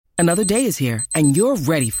Another day is here, and you're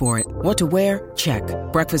ready for it. What to wear? Check.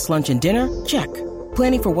 Breakfast, lunch, and dinner? Check.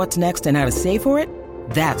 Planning for what's next and how to save for it?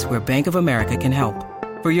 That's where Bank of America can help.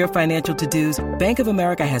 For your financial to-dos, Bank of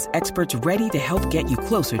America has experts ready to help get you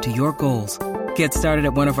closer to your goals. Get started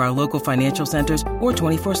at one of our local financial centers or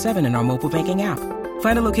 24/7 in our mobile banking app.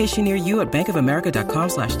 Find a location near you at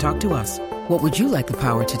bankofamerica.com/talktous. What would you like the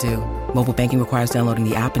power to do? Mobile banking requires downloading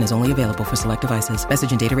the app and is only available for select devices.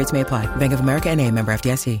 Message and data rates may apply. Bank of America N.A., member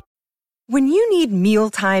FDIC. When you need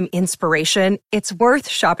mealtime inspiration, it's worth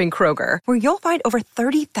shopping Kroger, where you'll find over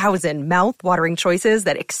 30,000 mouth-watering choices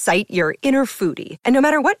that excite your inner foodie. And no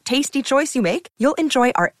matter what tasty choice you make, you'll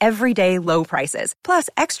enjoy our everyday low prices, plus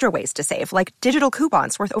extra ways to save, like digital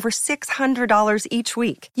coupons worth over $600 each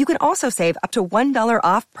week. You can also save up to $1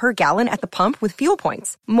 off per gallon at the pump with fuel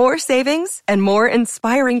points. More savings and more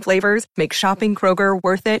inspiring flavors make shopping Kroger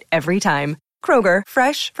worth it every time. Kroger,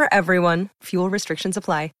 fresh for everyone. Fuel restrictions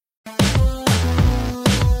apply.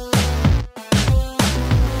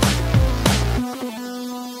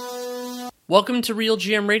 Welcome to Real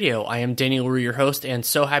GM Radio. I am Danny LaRue, your host, and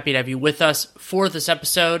so happy to have you with us for this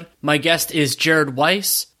episode. My guest is Jared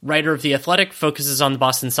Weiss, writer of The Athletic, focuses on the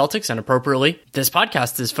Boston Celtics, and appropriately, this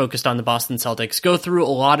podcast is focused on the Boston Celtics. Go through a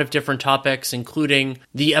lot of different topics, including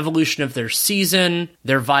the evolution of their season,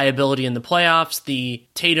 their viability in the playoffs, the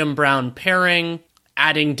Tatum-Brown pairing,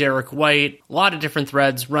 adding Derek White, a lot of different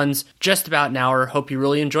threads, runs just about an hour. Hope you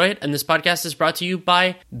really enjoy it. And this podcast is brought to you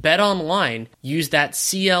by BetOnline. Use that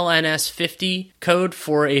CLNS50 code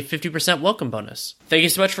for a 50% welcome bonus. Thank you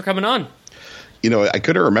so much for coming on. You know, I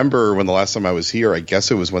couldn't remember when the last time I was here. I guess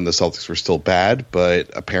it was when the Celtics were still bad, but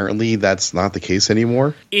apparently that's not the case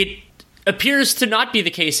anymore. It appears to not be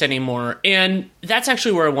the case anymore. And that's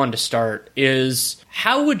actually where I wanted to start, is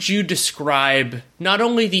how would you describe not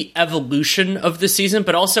only the evolution of the season,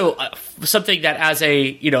 but also something that as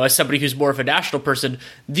as somebody who's more of a national person,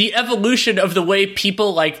 the evolution of the way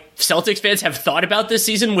people like Celtics fans have thought about this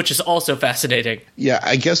season, which is also fascinating. Yeah,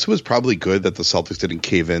 I guess it was probably good that the Celtics didn't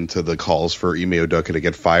cave into the calls for Ime Udoka to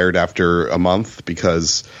get fired after a month,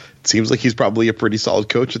 because it seems like he's probably a pretty solid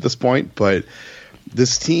coach at this point. But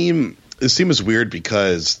this team is weird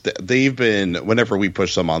because they've been, whenever we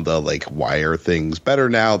push them on the, like, why are things better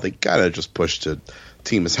now, they gotta just push to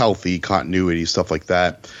team is healthy, continuity, stuff like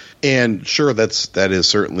that. And sure, that is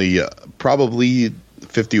certainly probably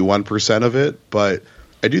 51% of it, but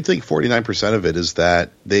I do think 49% of it is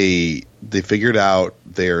that they figured out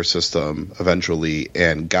their system eventually,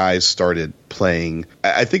 and guys started playing.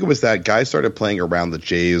 I think it was that guys started playing around the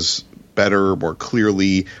Jays better, more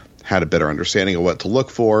clearly, had a better understanding of what to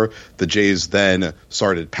look for. The Jays then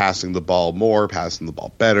started passing the ball more, passing the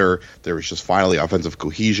ball better. There was just finally offensive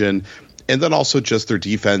cohesion. And then also just their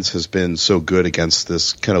defense has been so good against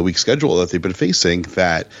this kind of weak schedule that they've been facing,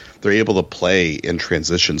 that they're able to play in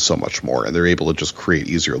transition so much more, and they're able to just create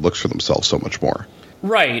easier looks for themselves so much more.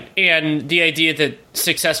 Right, and the idea that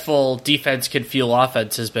successful defense can fuel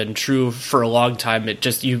offense has been true for a long time. It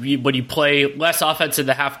just, when you play less offense in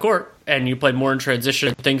the half court and you play more in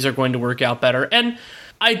transition, things are going to work out better. And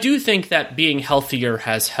I do think that being healthier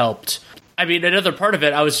has helped. I mean, another part of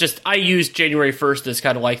it, I used January 1st as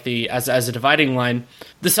kind of like as a dividing line.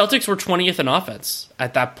 The Celtics were 20th in offense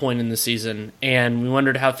at that point in the season, and we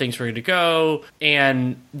wondered how things were going to go,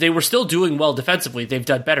 and they were still doing well defensively. They've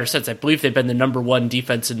done better since. I believe they've been the number one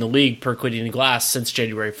defense in the league per Quinton Glass since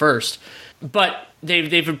January 1st. But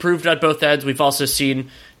they've improved on both ends. We've also seen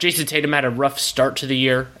Jason Tatum had a rough start to the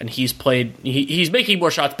year, and he's making more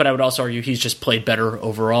shots, but I would also argue he's just played better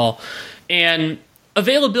overall. And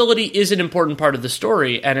availability is an important part of the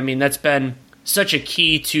story, and I mean, that's been such a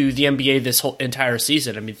key to the NBA this whole entire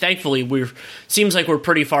season. I mean, thankfully, seems like we're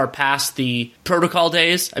pretty far past the protocol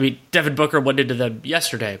days. I mean, Devin Booker went into them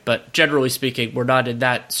yesterday, but generally speaking, we're not in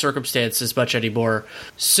that circumstance as much anymore.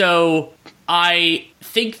 So I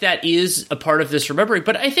think that is a part of this remembering,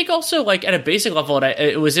 but I think also, like, at a basic level, and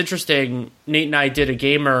it was interesting, Nate and I did a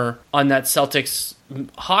gamer on that Celtics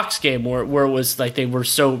Hawks game where it was like they were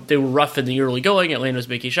rough in the early going. Atlanta was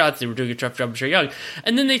making shots. They were doing a tough job of Trae Young.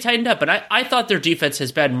 And then they tightened up. And I thought their defense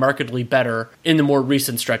has been markedly better in the more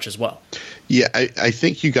recent stretch as well. Yeah, I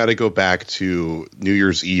think you got to go back to New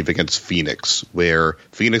Year's Eve against Phoenix, where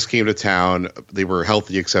Phoenix came to town. They were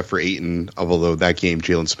healthy except for Ayton, although that game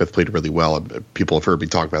Jalen Smith played really well. People have heard me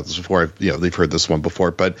talk about this before. They've heard this one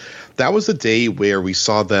before. But that was the day where we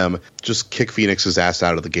saw them just kick Phoenix's ass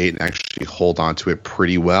out of the gate and actually hold on to it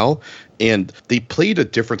pretty well. And they played a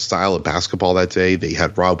different style of basketball that day. They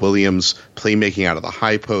had Rob Williams playmaking out of the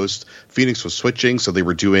high post. Phoenix was switching, so they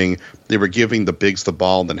were giving the bigs the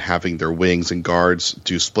ball and then having their wings and guards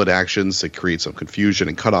do split actions to create some confusion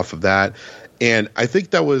and cut off of that. And I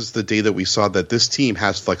think that was the day that we saw that this team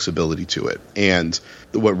has flexibility to it. And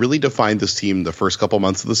what really defined this team the first couple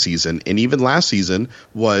months of the season, and even last season,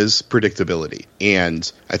 was predictability.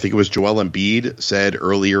 And I think it was Joel Embiid said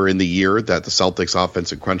earlier in the year that the Celtics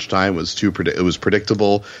offense in crunch time was it was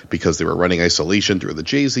predictable because they were running isolation through the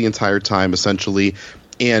Jays the entire time, essentially.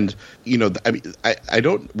 And, you know, I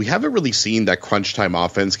mean, we haven't really seen that crunch time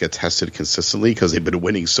offense get tested consistently because they've been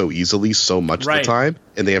winning so easily so much of the time,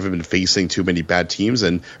 and they haven't been facing too many bad teams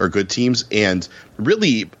or good teams. And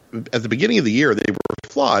really, at the beginning of the year, they were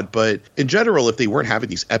flawed, but in general, if they weren't having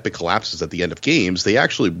these epic collapses at the end of games, they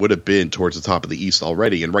actually would have been towards the top of the East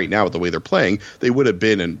already. And right now, with the way they're playing, they would have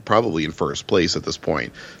been probably in first place at this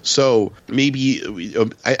point. So maybe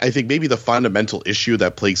I think maybe the fundamental issue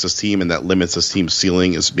that plagues this team and that limits this team's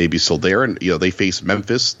ceiling is maybe still there. And they face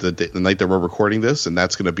Memphis the night that we're recording this, and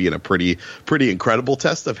that's going to be in a pretty incredible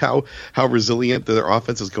test of how resilient their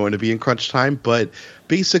offense is going to be in crunch time. But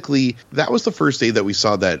basically, that was the first day that we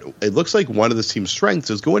saw that it looks like one of this team's strengths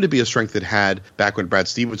is going to be a strength it had back when Brad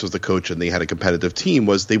Stevens was the coach and they had a competitive team,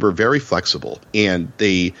 was they were very flexible. And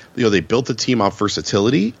they built the team off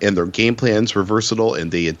versatility, and their game plans were versatile,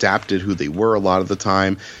 and they adapted who they were a lot of the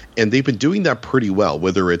time. And they've been doing that pretty well,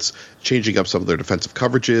 whether it's changing up some of their defensive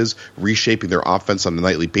coverages, reshaping their offense on a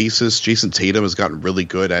nightly basis. Jason Tatum has gotten really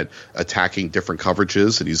good at attacking different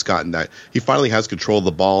coverages, and he's gotten that. He finally has control of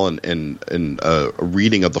the ball and a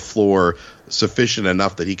reading of the floor sufficient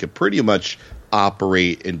enough that he could pretty much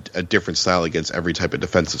operate in a different style against every type of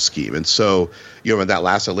defensive scheme. And so, in that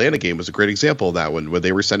last Atlanta game was a great example of that one, when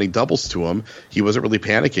they were sending doubles to him. He wasn't really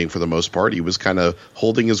panicking for the most part. He was kind of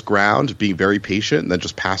holding his ground, being very patient, and then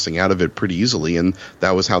just passing out of it pretty easily. And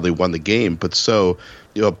that was how they won the game. But so,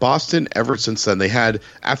 Boston, ever since then,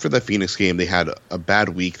 after the Phoenix game, they had a bad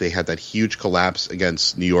week. They had that huge collapse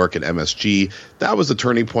against New York and MSG. That was the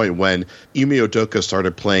turning point when Ime Udoka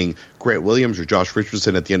started playing Grant Williams or Josh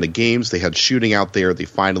Richardson at the end of games. They had shooting out there. They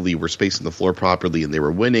finally were spacing the floor properly, and they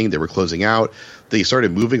were winning. They were closing out. They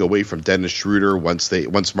started moving away from Dennis Schroeder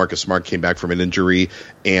once Marcus Smart came back from an injury,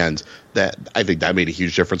 and I think that made a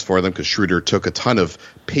huge difference for them because Schroeder took a ton of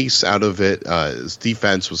pace out of it. His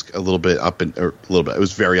defense was it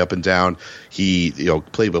was very up and down. He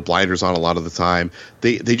played with blinders on a lot of the time.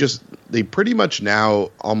 They pretty much now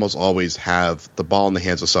almost always have the ball in the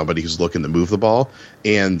hands of somebody who's looking to move the ball,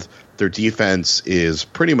 and their defense is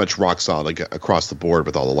pretty much rock solid across the board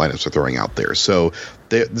with all the lineups they're throwing out there. So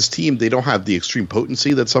this team, they don't have the extreme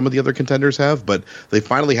potency that some of the other contenders have, but they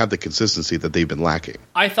finally have the consistency that they've been lacking.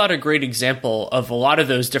 I thought a great example of a lot of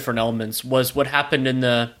those different elements was what happened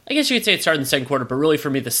I guess you could say it started in the second quarter, but really for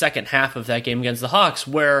me, the second half of that game against the Hawks,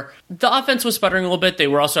 where the offense was sputtering a little bit. They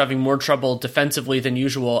were also having more trouble defensively than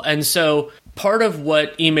usual. And so part of what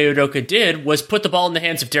Ime Udoka did was put the ball in the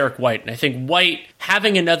hands of Derek White. And I think White,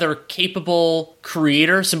 having another capable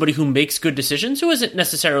creator, somebody who makes good decisions, who isn't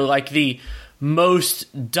necessarily like the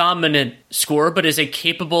most dominant scorer, but is a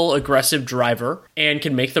capable, aggressive driver and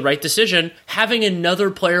can make the right decision. Having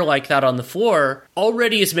another player like that on the floor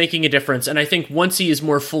already is making a difference. And I think once he is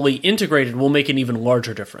more fully integrated, will make an even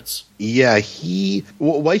larger difference. Yeah,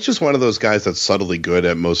 White's just one of those guys that's subtly good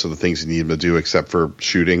at most of the things you need him to do, except for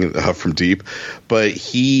shooting from deep. But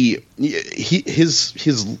his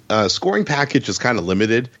scoring package is kind of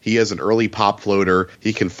limited. He has an early pop floater.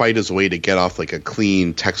 He can fight his way to get off like a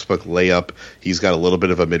clean textbook layup. He's got a little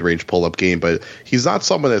bit of a mid-range pull-up game, but he's not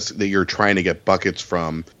someone that you're trying to get buckets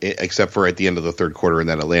from, except for at the end of the third quarter in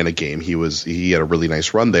that Atlanta game. He had a really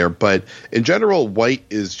nice run there. But in general, White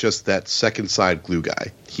is just that second side glue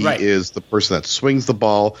guy. He is the person that swings the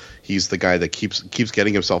ball. He's the guy that keeps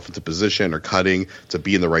getting himself into position or cutting to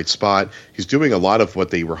be in the right spot. He's doing a lot of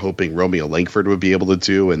what they were hoping Romeo Langford would be able to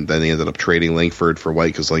do, and then they ended up trading Langford for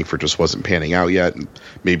White because Langford just wasn't panning out yet. And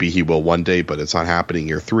maybe he will one day, but it's not happening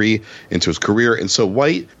year 3 into his career. And so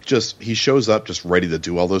White he shows up just ready to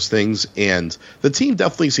do all those things. And the team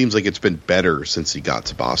definitely seems like it's been better since he got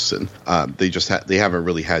to Boston. They haven't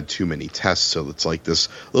really had too many tests, so it's like this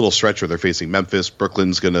little stretch where they're facing Memphis.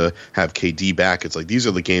 Brooklyn's going to have KD back. It's like these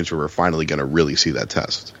are the games where we're finally going to really see that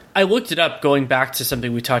test. I looked it up going back to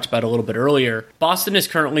something we talked about a little bit earlier. Boston is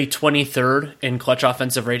currently 23rd in clutch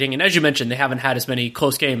offensive rating. And as you mentioned, they haven't had as many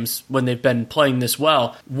close games when they've been playing this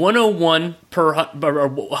well. 101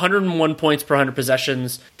 points per 100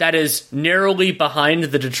 possessions. That is narrowly behind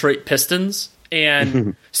the Detroit Pistons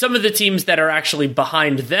And some of the teams that are actually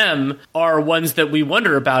behind them are ones that we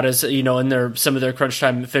wonder about as, in some of their crunch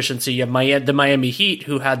time efficiency. You have the Miami Heat,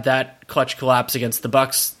 who had that clutch collapse against the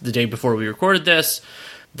Bucks the day before we recorded this,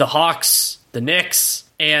 the Hawks, the Knicks,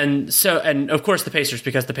 and of course the Pacers,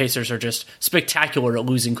 because the Pacers are just spectacular at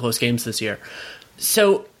losing close games this year.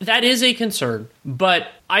 So that is a concern, but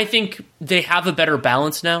I think they have a better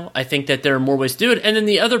balance now. I think that there are more ways to do it. And then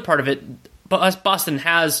the other part of it, Boston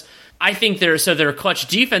has, I think their clutch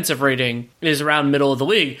defensive rating is around middle of the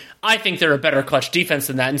league. I think they're a better clutch defense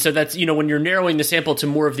than that. And so that's, when you're narrowing the sample to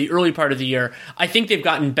more of the early part of the year, I think they've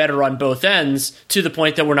gotten better on both ends to the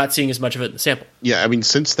point that we're not seeing as much of it in the sample. Yeah, I mean,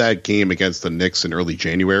 since that game against the Knicks in early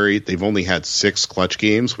January, they've only had 6 clutch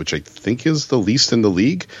games, which I think is the least in the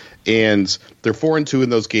league. And they're 4-2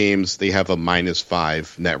 in those games. They have a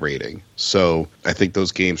 -5 net rating. So I think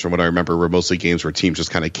those games, from what I remember, were mostly games where teams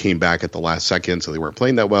just kind of came back at the last second, so they weren't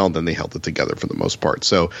playing that well, and then they held it together for the most part.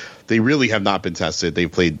 So they really have not been tested.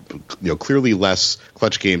 They've played clearly less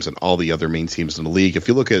clutch games than all the other main teams in the league. If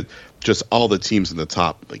you look at just all the teams in the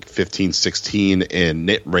top 15, 16 in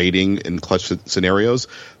net rating in clutch scenarios,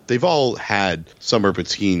 they've all had somewhere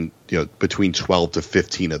between 12 to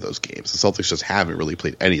 15 of those games. The Celtics just haven't really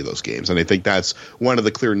played any of those games. And I think that's one of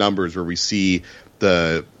the clear numbers where we see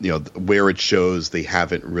where it shows they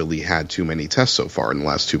haven't really had too many tests so far in the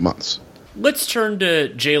last 2 months. Let's turn to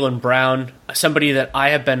Jaylen Brown, somebody that I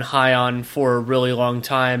have been high on for a really long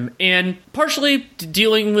time, and partially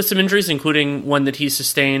dealing with some injuries, including one that he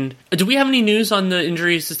sustained. Do we have any news on the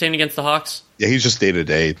injury sustained against the Hawks? Yeah, he's just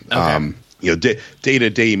day-to-day. Okay. Day to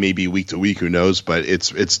day, maybe week to week, who knows? But it's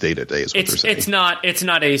day to day is what they're saying. It's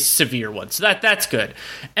not a severe one, so that's good.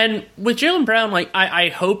 And with Jaylen Brown, I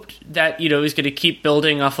hoped that he's going to keep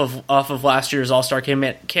building off of last year's All-Star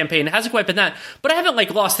campaign. It hasn't quite been that, but I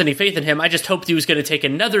haven't lost any faith in him. I just hoped he was going to take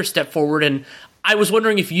another step forward, and I was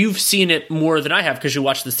wondering if you've seen it more than I have, because you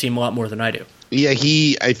watch this team a lot more than I do. Yeah,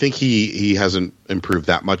 I think he hasn't improved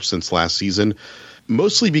that much since last season.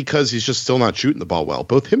 Mostly because he's just still not shooting the ball well.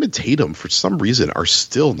 Both him and Tatum, for some reason, are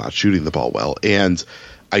still not shooting the ball well. And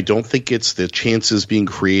I don't think it's the chances being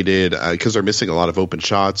created because they're missing a lot of open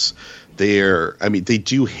shots. They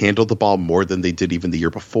do handle the ball more than they did even the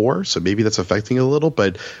year before. So maybe that's affecting it a little.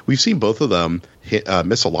 But we've seen both of them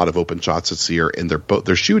miss a lot of open shots this year. And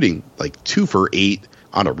they're shooting 2 for 8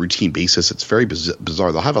 on a routine basis. It's very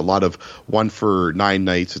bizarre. They'll have a lot of 1 for 9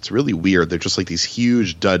 nights. It's really weird. They're just these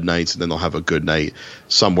huge dud nights, and then they'll have a good night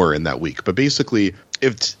somewhere in that week. But basically,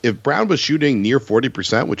 if Brown was shooting near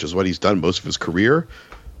 40%, which is what he's done most of his career,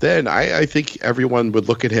 then I think everyone would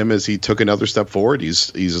look at him as he took another step forward.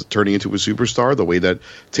 He's turning into a superstar the way that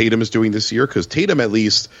Tatum is doing this year, because Tatum, at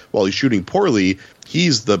least, while he's shooting poorly,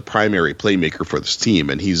 he's the primary playmaker for this team,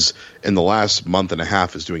 and he's, in the last month and a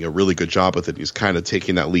half, is doing a really good job with it. He's kind of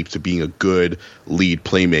taking that leap to being a good lead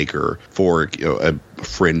playmaker for a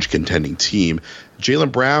fringe contending team.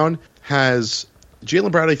 Jaylen Brown,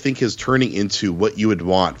 I think, is turning into what you would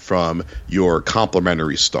want from your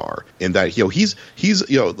complementary star, in that he's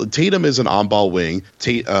Tatum is an on-ball wing.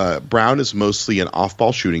 Brown is mostly an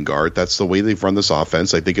off-ball shooting guard. That's the way they've run this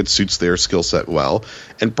offense. I think it suits their skill set well.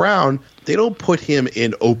 And Brown, they don't put him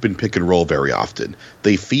in open pick and roll very often.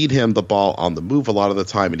 They feed him the ball on the move a lot of the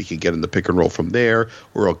time, and he can get in the pick and roll from there,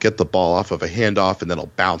 or he'll get the ball off of a handoff, and then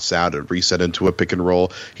he'll bounce out and reset into a pick and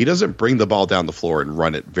roll. He doesn't bring the ball down the floor and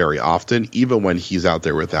run it very often, even when he's out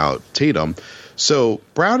there without Tatum. So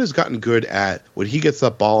Brown has gotten good at, when he gets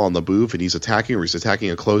that ball on the move and he's attacking, or he's attacking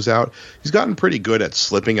a closeout, he's gotten pretty good at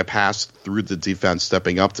slipping a pass through the defense,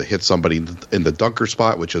 stepping up to hit somebody in the dunker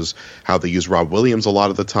spot, which is how they use Rob Williams a lot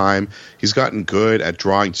of the time. He's gotten good at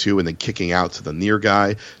drawing to and then kicking out to the near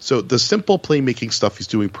guy. So the simple playmaking stuff he's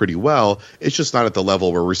doing pretty well. It's just not at the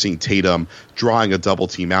level where we're seeing Tatum drawing a double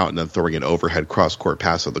team out and then throwing an overhead cross-court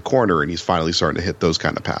pass at the corner, and he's finally starting to hit those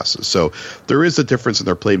kind of passes. So there is a difference in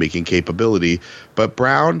their playmaking capability. But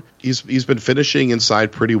Brown, he's been finishing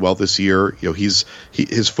inside pretty well this year.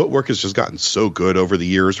 His footwork has just gotten so good over the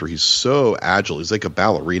years, where he's so agile. He's like a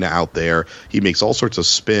ballerina out there. He makes all sorts of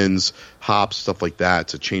spins, hops, stuff like that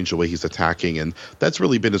to change the way he's attacking. And that's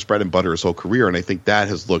really been his bread and butter his whole career. And I think that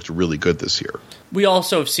has looked really good this year. We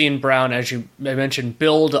also have seen Brown, as you mentioned,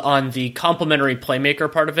 build on the complementary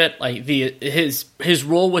playmaker part of it. His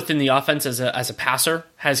role within the offense as a passer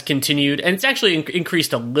has continued, and it's actually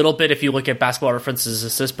increased a little bit if you look at Basketball Reference's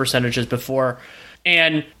assist percentages before.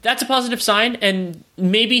 And that's a positive sign. And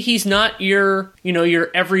maybe he's not your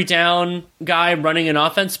every down guy running an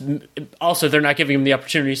offense. Also, they're not giving him the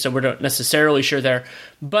opportunity, so we're not necessarily sure there.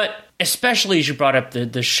 But especially as you brought up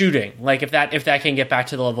the shooting, like if that can get back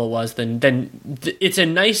to the level it was, then it's a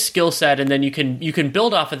nice skill set, and then you can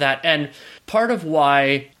build off of that. And part of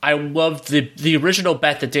why I loved the original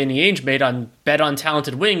bet that Danny Ainge made on Bet on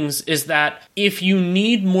Talented Wings is that if you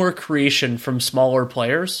need more creation from smaller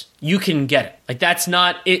players, you can get it. Like that's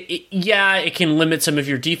not it. Yeah, it can limit some of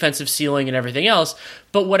your defensive ceiling and everything else.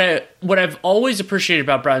 But what I've always appreciated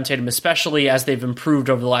about Brown and Tatum, especially as they've improved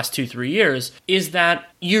over the last 2-3 years, is that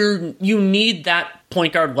you need that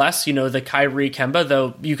point guard less, the Kyrie Kemba,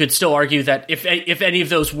 though you could still argue that if any of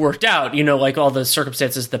those worked out, like all the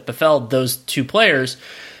circumstances that befell those two players,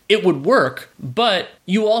 it would work. But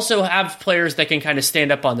you also have players that can kind of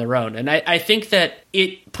stand up on their own. And I think that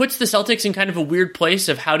it puts the Celtics in kind of a weird place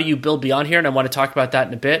of how do you build beyond here, and I want to talk about that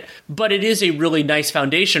in a bit. But it is a really nice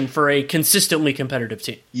foundation for a consistently competitive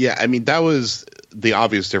team. Yeah, I mean, that was the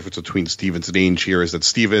obvious difference between Stevens and Ainge here is that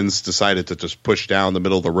Stevens decided to just push down the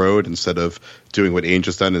middle of the road instead of doing what Ainge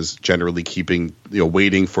has done, is generally keeping,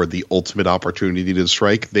 waiting for the ultimate opportunity to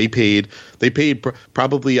strike. They paid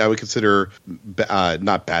probably, I would consider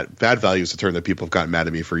not bad value is a term that people have gotten mad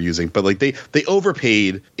at me for using, but like they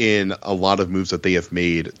overpaid in a lot of moves that they have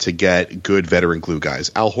made to get good veteran glue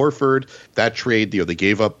guys. Al Horford, that trade, they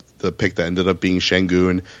gave up the pick that ended up being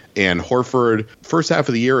Şengün, and Horford, first half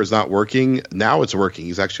of the year is not working. Now it's working.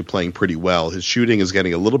 He's actually playing pretty well. His shooting is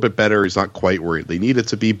getting a little bit better. He's not quite where they need it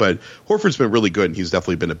to be, but Horford's been really good, and he's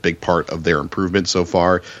definitely been a big part of their improvement so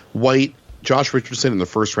far. White, Josh Richardson in the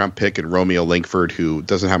first round pick, and Romeo Langford, who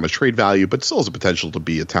doesn't have much trade value, but still has a potential to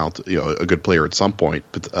be a good player at some point,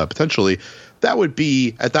 potentially. That would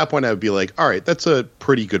be, at that point, I would be like, all right, that's a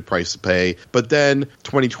pretty good price to pay. But then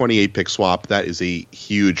 2028 pick swap, that is a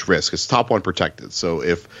huge risk. It's top one protected. So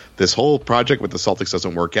if this whole project with the Celtics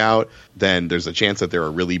doesn't work out, then there's a chance that they're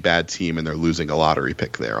a really bad team and they're losing a lottery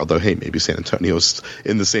pick there. Although, hey, maybe San Antonio's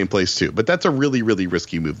in the same place too. But that's a really, really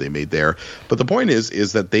risky move they made there. But the point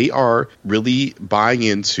is that they are really buying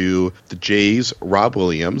into the Jays, Rob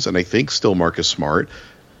Williams, and I think still Marcus Smart.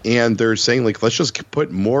 And they're saying, like, let's just put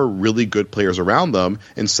more really good players around them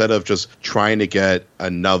instead of just trying to get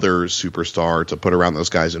another superstar to put around those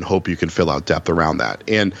guys and hope you can fill out depth around that.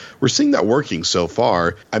 And we're seeing that working so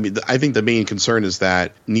far. I mean, I think the main concern is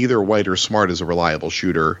that neither White or Smart is a reliable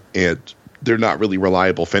shooter, and they're not really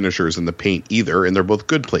reliable finishers in the paint either, and they're both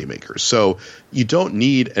good playmakers. So you don't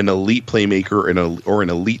need an elite playmaker or an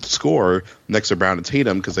elite scorer next to Brown and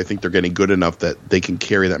Tatum, because I think they're getting good enough that they can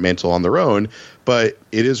carry that mantle on their own. But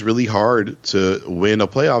it is really hard to win a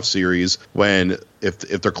playoff series when if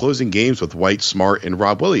they're closing games with White, Smart, and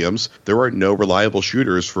Rob Williams, there are no reliable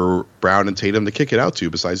shooters for Brown and Tatum to kick it out to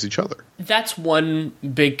besides each other. That's one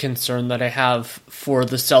big concern that I have for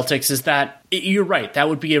the Celtics, is that you're right. That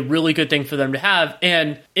would be a really good thing for them to have.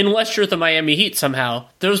 And unless you're the Miami Heat somehow,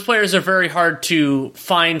 those players are very hard to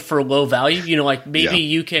find for low value.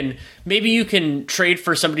 You can trade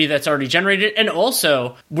for somebody that's already generated. And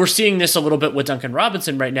also, we're seeing this a little bit with Duncan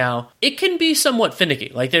Robinson right now. It can be somewhat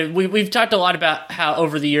finicky. Like we've talked a lot about how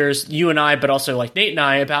over the years, you and I, but also like Nate and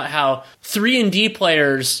I, about how 3-and-D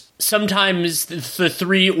players, sometimes the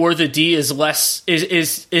 3 or the D is less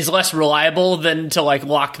reliable than to like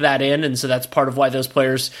lock that in, and so that's part of why those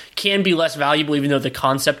players can be less valuable, even though the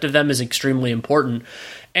concept of them is extremely important.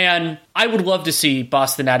 And I would love to see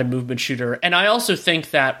Boston add a movement shooter. And I also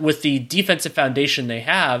think that with the defensive foundation they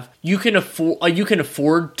have, you can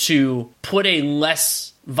afford to put a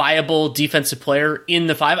less viable defensive player in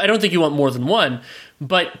the 5. I don't think you want more than one,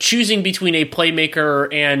 but choosing between a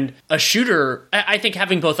playmaker and a shooter, I think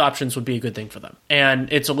having both options would be a good thing for them.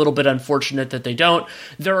 And it's a little bit unfortunate that they don't.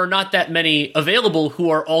 There are not that many available who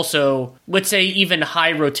are also, let's say, even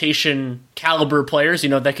high rotation caliber players,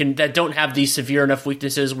 that don't have these severe enough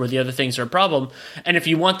weaknesses where the other things are a problem. And if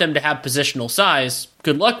you want them to have positional size,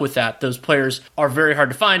 good luck with that. Those players are very hard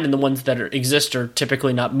to find, and the ones that exist are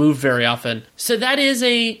typically not moved very often. So that is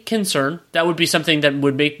a concern. That would be something that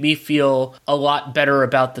would make me feel a lot better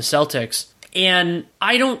about the Celtics. And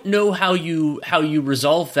I don't know how you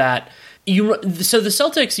resolve that. So the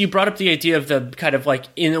Celtics, you brought up the idea of the kind of like,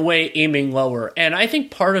 in a way, aiming lower. And I think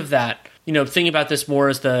part of that, thinking about this more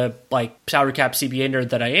as the like salary cap CBA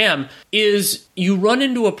nerd that I am, is you run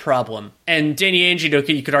into a problem. And Danny Ainge,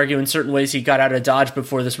 you could argue in certain ways he got out of Dodge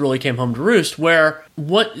before this really came home to roost, where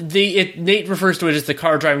Nate refers to it as the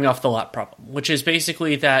car driving off the lot problem, which is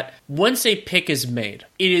basically that once a pick is made,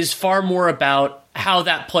 it is far more about how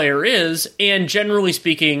that player is. And generally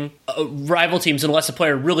speaking, rival teams, unless a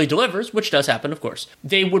player really delivers, which does happen, of course,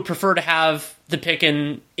 they would prefer to have the pick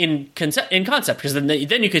in concept, because then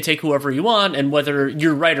you could take whoever you want, and whether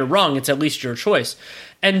you're right or wrong, it's at least your choice.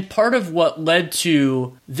 And part of what led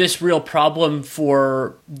to this real problem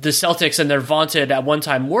for the Celtics and their vaunted at one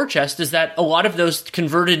time war chest is that a lot of those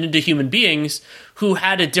converted into human beings who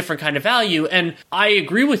had a different kind of value. And I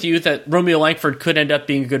agree with you that Romeo Langford could end up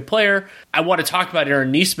being a good player. I want to talk about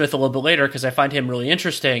Aaron Nesmith a little bit later because I find him really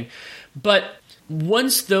interesting. But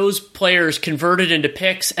once those players converted into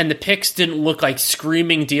picks and the picks didn't look like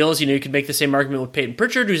screaming deals, you could make the same argument with Peyton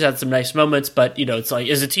Pritchard, who's had some nice moments, but, it's like,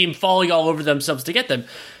 is a team falling all over themselves to get them?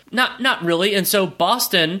 Not really. And so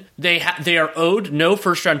Boston, they are owed no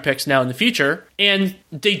first-round picks now in the future, and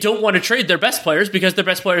they don't want to trade their best players because their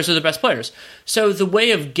best players are the best players. So the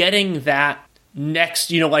way of getting that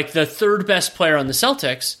next, like the third best player on the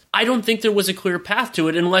Celtics, I don't think there was a clear path to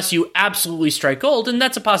it unless you absolutely strike gold, and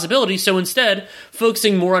that's a possibility. So instead,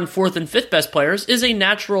 focusing more on fourth and fifth best players is a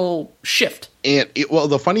natural shift. And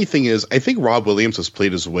the funny thing is, I think Rob Williams has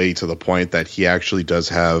played his way to the point that he actually does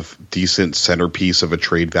have decent centerpiece of a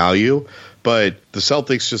trade value, but the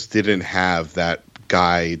Celtics just didn't have that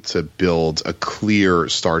guy to build a clear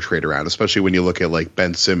star trade around, especially when you look at like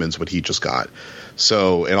Ben Simmons, what he just got.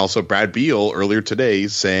 So, and also Brad Beal earlier today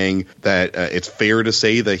saying that it's fair to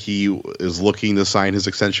say that he is looking to sign his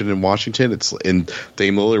extension in Washington. It's in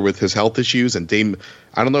Dame Lillard with his health issues, and Dame,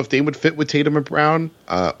 I don't know if Dame would fit with Tatum and Brown,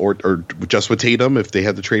 or just with Tatum if they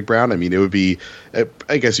had to trade Brown. I mean, it would be,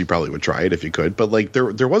 I guess you probably would try it if you could, but like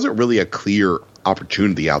there wasn't really a clear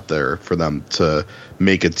opportunity out there for them to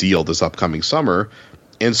make a deal this upcoming summer.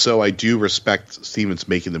 And so I do respect Stevens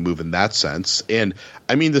making the move in that sense. And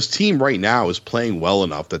I mean, this team right now is playing well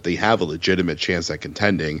enough that they have a legitimate chance at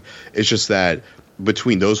contending. It's just that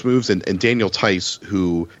between those moves and Daniel Tice,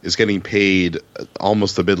 who is getting paid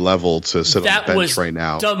almost a mid-level to sit on the bench right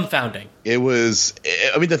now. Dumbfounding. It was,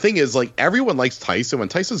 I mean, the thing is, like, everyone likes Tice, and when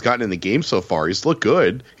Tice has gotten in the game so far, he's looked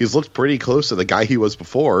good. He's looked pretty close to the guy he was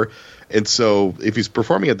before. And so if he's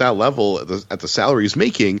performing at that level at the salary he's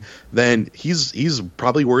making, then he's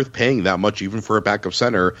probably worth paying that much even for a backup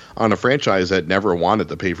center on a franchise that never wanted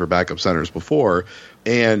to pay for backup centers before.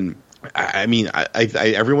 And I mean,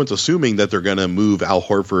 everyone's assuming that they're going to move Al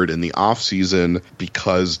Horford in the offseason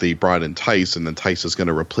because they brought in Tice, and then Tice is going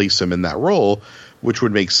to replace him in that role, which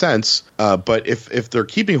would make sense. But if they're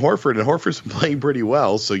keeping Horford, and Horford's been playing pretty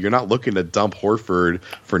well, so you're not looking to dump Horford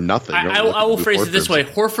for nothing. I will phrase it this way.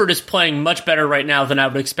 Horford is playing much better right now than I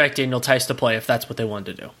would expect Daniel Tice to play if that's what they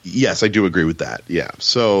wanted to do. Yes, I do agree with that. Yeah.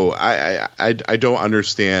 So I don't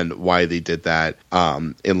understand why they did that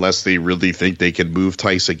unless they really think they can move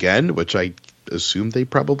Tice again, which I assume they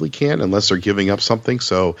probably can unless they're giving up something.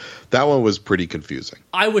 So that one was pretty confusing.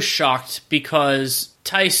 I was shocked because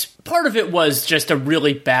Tice, part of it was just a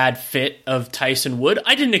really bad fit of Tice and Wood.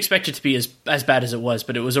 I didn't expect it to be as bad as it was,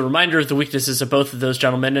 but it was a reminder of the weaknesses of both of those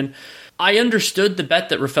gentlemen. And I understood the bet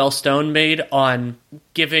that Rafael Stone made on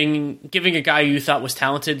giving a guy you thought was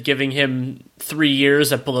talented, giving him 3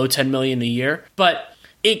 years at below $10 million a year. But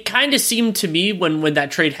it kind of seemed to me when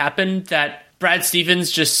that trade happened that Brad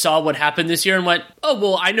Stevens just saw what happened this year and went, oh,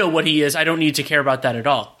 well, I know what he is. I don't need to care about that at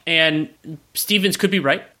all. And Stevens could be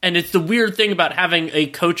right. And it's the weird thing about having a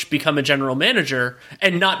coach become a general manager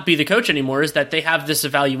and not be the coach anymore is that they have this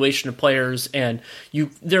evaluation of players. And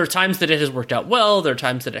there are times that it has worked out well. There are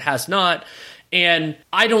times that it has not. And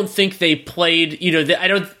I don't think they played,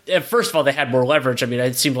 first of all, they had more leverage. I mean,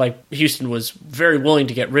 it seemed like Houston was very willing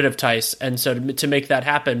to get rid of Tice. And so to make that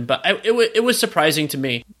happen, but it was surprising to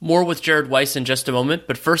me. More with Jared Weiss in just a moment,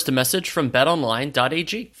 but first a message from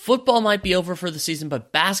betonline.ag. Football might be over for the season,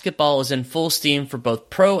 but basketball is in full steam for both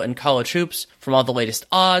pro and college hoops. From all the latest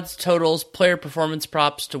odds, totals, player performance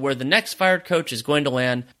props, to where the next fired coach is going to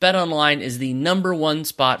land, BetOnline is the #1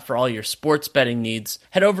 spot for all your sports betting needs.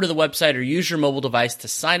 Head over to the website or use your mobile device to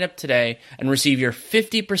sign up today and receive your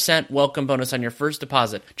 50% welcome bonus on your first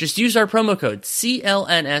deposit. Just use our promo code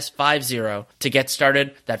CLNS50 to get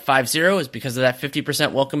started. That 50 is because of that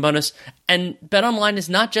 50% welcome bonus. And BetOnline is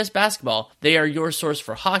not just basketball. They are your source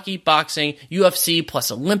for hockey, boxing, UFC,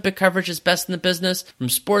 plus Olympic coverage is best in the business. From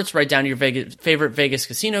sports right down to your favorite Vegas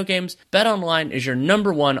casino games, BetOnline is your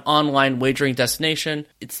 #1 online wagering destination.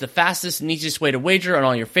 It's the fastest and easiest way to wager on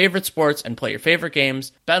all your favorite sports and play your favorite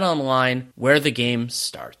games. BetOnline, where the game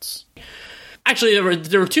starts. Actually,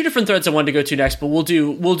 there were two different threads I wanted to go to next, but we'll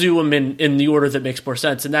do them in the order that makes more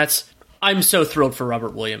sense. And that's I'm so thrilled for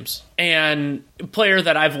Robert Williams, and a player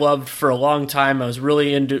that I've loved for a long time. I was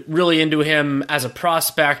really into him as a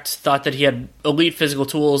prospect, thought that he had elite physical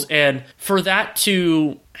tools, and for that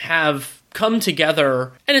to have come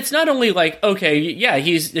together, and it's not only like, okay, yeah,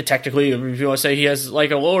 he's technically, if you want to say he has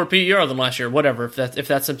like a lower PER than last year, whatever, if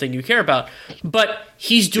that's something you care about, but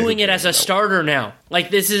he's doing it as a starter now. Like,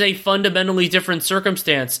 this is a fundamentally different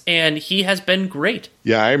circumstance, and he has been great.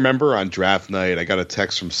 Yeah, I remember on draft night, I got a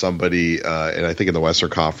text from somebody, and I think in the Western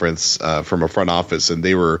Conference, from a front office, and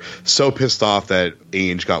they were so pissed off that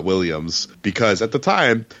Ainge got Williams because at the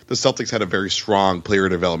time the Celtics had a very strong player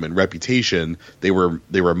development reputation. They were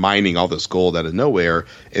mining all this gold out of nowhere,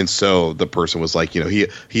 and so the person was like,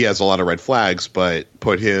 he has a lot of red flags, but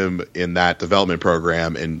put him in that development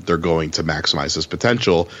program, and they're going to maximize his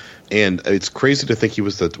potential. And it's crazy to think he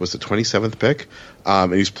was the 27th pick,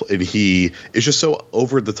 and he is just so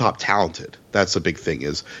over the top talented. That's the big thing,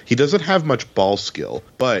 is he doesn't have much ball skill,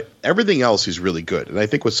 but everything else he's really good. And I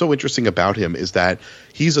think what's so interesting about him is that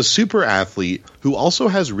he's a super athlete who also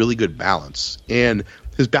has really good balance. And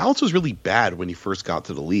his balance was really bad when he first got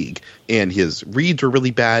to the league, and his reads were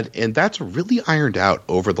really bad, and that's really ironed out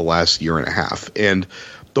over the last year and a half. And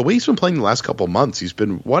the way he's been playing the last couple of months, he's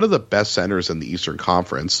been one of the best centers in the Eastern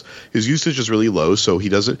Conference. His usage is really low, so he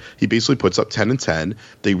basically puts up 10 and 10.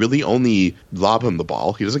 They really only lob him the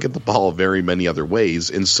ball. He doesn't get the ball very many other ways.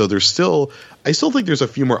 And so I still think there's a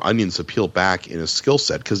few more onions to peel back in his skill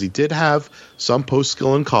set, because he did have some post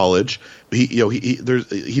skill in college.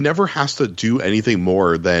 He never has to do anything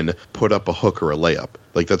more than put up a hook or a layup.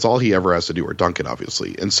 Like, that's all he ever has to do, or dunk it,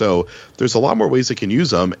 obviously. And so there's a lot more ways they can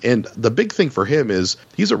use him. And the big thing for him is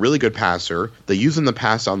he's a really good passer. They use him to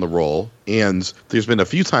pass on the roll. And there's been a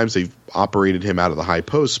few times they've operated him out of the high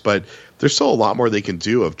post, but there's still a lot more they can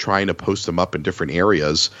do of trying to post him up in different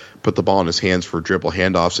areas, put the ball in his hands for dribble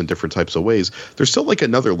handoffs in different types of ways. There's still like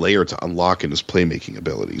another layer to unlock in his playmaking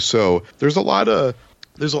ability. So I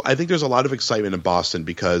think there's a lot of excitement in Boston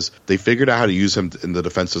because they figured out how to use him in the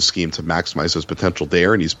defensive scheme to maximize his potential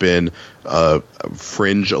there, and he's been a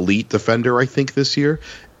fringe elite defender, I think, this year.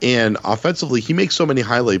 And offensively, he makes so many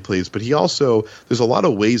highlight plays, but there's a lot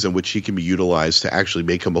of ways in which he can be utilized to actually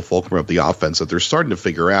make him a fulcrum of the offense that they're starting to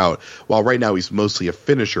figure out, while right now he's mostly a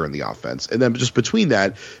finisher in the offense. And then just between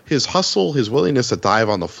that, his hustle, his willingness to dive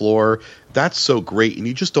on the floor, that's so great. And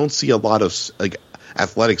you just don't see a lot of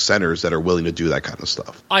athletic centers that are willing to do that kind of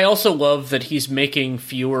stuff. I also love that he's making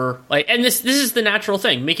fewer, and this is the natural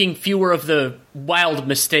thing, making fewer of the wild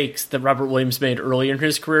mistakes that Robert Williams made earlier in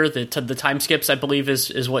his career. The time skips, I believe,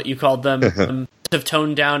 is what you called them. Have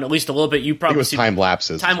toned down at least a little bit. You probably see time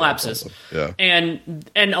lapses. Yeah,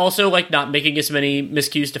 and also not making as many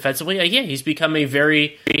miscues defensively. Yeah, he's become a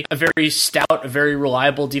very stout, a very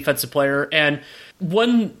reliable defensive player. And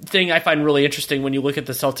one thing I find really interesting when you look at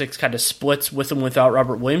the Celtics kind of splits with and without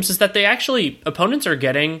Robert Williams is that opponents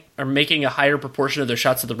are making a higher proportion of their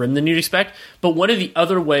shots at the rim than you'd expect. But one of the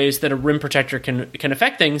other ways that a rim protector can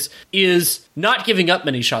affect things is not giving up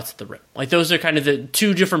many shots at the rim. Like, those are kind of the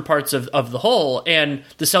two different parts of the whole. And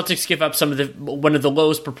the Celtics give up one of the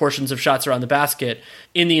lowest proportions of shots around the basket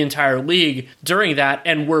in the entire league during that.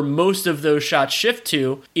 And where most of those shots shift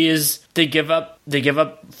to is they give up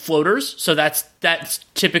floaters, so that's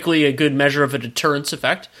typically a good measure of a deterrence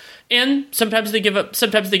effect. And sometimes they give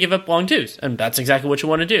up long twos, and that's exactly what you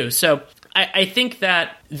want to do. So I think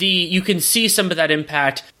that you can see some of that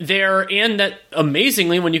impact there, and that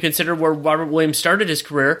amazingly, when you consider where Robert Williams started his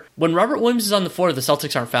career, when Robert Williams is on the floor, the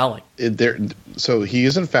Celtics aren't fouling. So he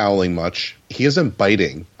isn't fouling much. He isn't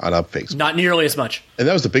biting on up fakes. Not nearly as much. And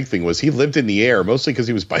that was the big thing, was he lived in the air, mostly because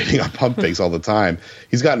he was biting on pump fakes all the time.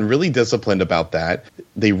 He's gotten really disciplined about that.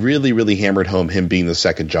 They really, really hammered home him being the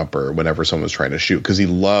second jumper whenever someone was trying to shoot, because he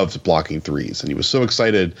loved blocking threes. And he was so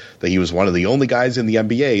excited that he was one of the only guys in the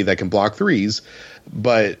NBA that can block threes.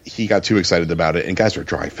 But he got too excited about it, and guys were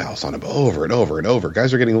drawing fouls on him over and over and over.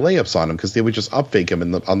 Guys were getting layups on him because they would just up fake him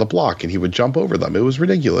on the block, and he would jump over them. It was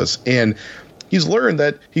ridiculous. And he's learned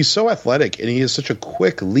that he's so athletic, and he has such a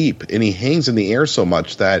quick leap, and he hangs in the air so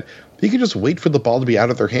much that he can just wait for the ball to be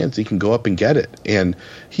out of their hands. He can go up and get it. And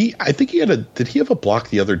did he have a block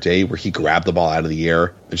the other day where he grabbed the ball out of the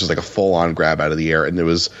air? It's just like a full on grab out of the air. And it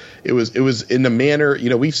was in a manner,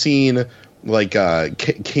 we've seen like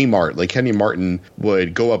Kmart, like Kenny Martin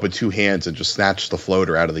would go up with two hands and just snatch the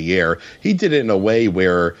floater out of the air. He did it in a way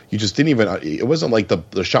where you just didn't even, it wasn't like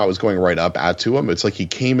the shot was going right up to him. It's like he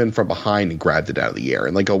came in from behind and grabbed it out of the air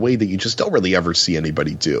in like a way that you just don't really ever see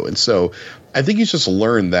anybody do. And so I think he's just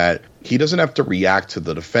learned that he doesn't have to react to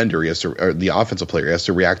the defender. He has to, or the offensive player. He has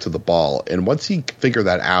to react to the ball. And once he figured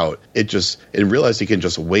that out, it realized he can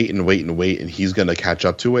just wait, and he's going to catch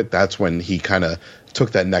up to it. That's when he kind of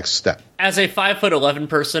took that next step. As a 5'11"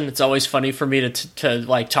 person, it's always funny for me to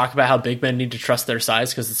like talk about how big men need to trust their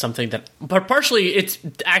size, because it's something that, but partially it's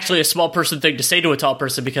actually a small person thing to say to a tall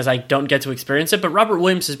person because I don't get to experience it. But Robert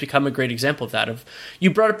Williams has become a great example of that.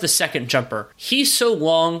 You brought up the second jumper. He's so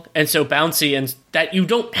long and so bouncy, and that you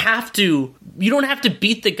don't have to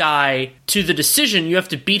beat the guy to the decision. You have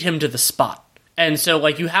to beat him to the spot. And so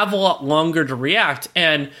like you have a lot longer to react,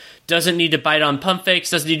 and doesn't need to bite on pump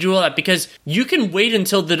fakes, doesn't need to do all that, because you can wait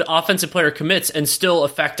until the offensive player commits and still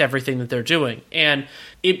affect everything that they're doing. And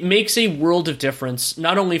it makes a world of difference,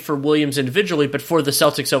 not only for Williams individually, but for the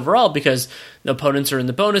Celtics overall, because the opponents are in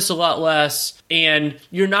the bonus a lot less, and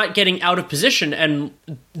you're not getting out of position. And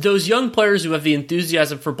those young players who have the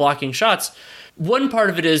enthusiasm for blocking shots, one part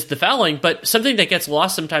of it is the fouling, but something that gets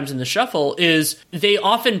lost sometimes in the shuffle is they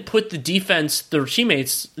often put the defense, their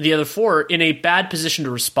teammates, the other four, in a bad position to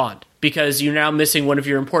respond, because you're now missing one of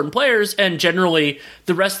your important players, and generally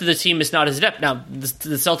the rest of the team is not as adept. Now,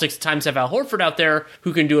 the Celtics at times have Al Horford out there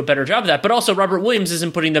who can do a better job of that, but also Robert Williams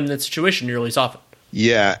isn't putting them in that situation nearly as often.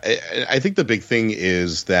 Yeah, I think the big thing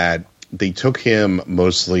is that they took him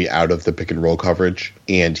mostly out of the pick and roll coverage,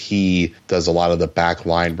 and he does a lot of the back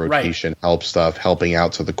line rotation, help stuff, helping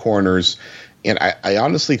out to the corners. And I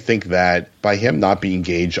honestly think that by him not being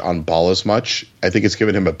engaged on ball as much, I think it's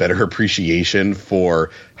given him a better appreciation for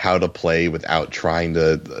how to play without trying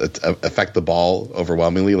to affect the ball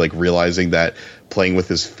overwhelmingly, like realizing that playing with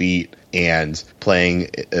his feet and trying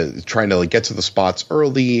to like get to the spots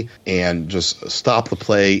early and just stop the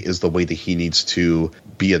play is the way that he needs to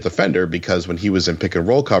be a defender, because when he was in pick and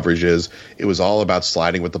roll coverages, it was all about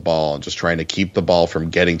sliding with the ball and just trying to keep the ball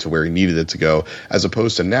from getting to where he needed it to go, as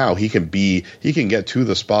opposed to now he can get to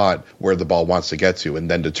the spot where the ball wants to get to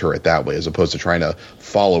and then deter it that way, as opposed to trying to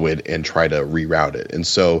follow it and try to reroute it. And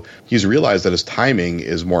so he's realized that his timing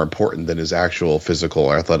is more important than his actual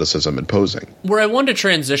physical athleticism and posing. Where I want to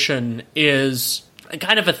transition is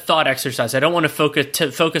kind of a thought exercise. I don't want to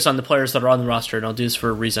focus on the players that are on the roster, and I'll do this for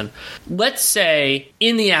a reason. Let's say,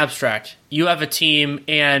 in the abstract, you have a team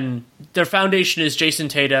and their foundation is Jason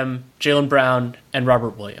Tatum, Jaylen Brown, and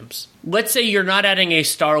Robert Williams. Let's say you're not adding a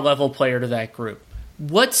star-level player to that group.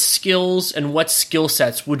 What skills and what skill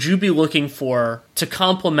sets would you be looking for to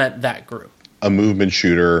complement that group? A movement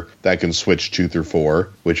shooter that can switch 2 through 4,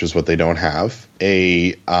 which is what they don't have.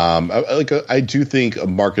 I do think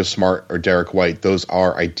Marcus Smart or Derek White, those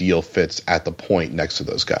are ideal fits at the point next to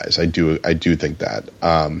those guys. I do think that.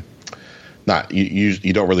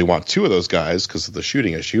 You don't really want two of those guys because of the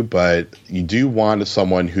shooting issue, but you do want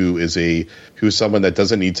someone who's someone that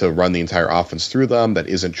doesn't need to run the entire offense through them, that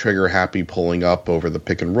isn't trigger happy pulling up over the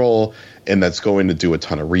pick and roll, and that's going to do a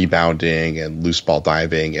ton of rebounding and loose ball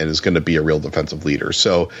diving and is going to be a real defensive leader.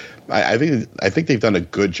 So I think they've done a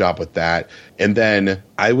good job with that. And then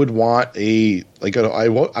I would want a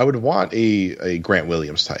Grant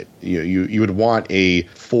Williams type. You would want a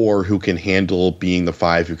 4 who can handle being the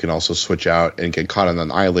 5, who can also switch out and get caught on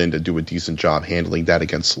an island and do a decent job handling that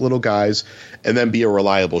against little guys, and then be a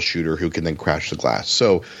reliable shooter who can then crash the glass.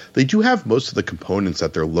 So they do have most of the components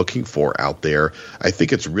that they're looking for out there. I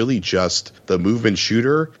think it's really just the movement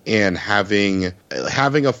shooter and having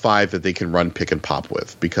a 5 that they can run pick and pop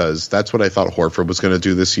with, because that's what I thought Horford was going to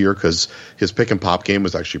do this year, because his pick and pop game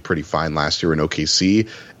was actually pretty fine last year in OKC,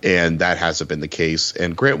 and that hasn't been the case.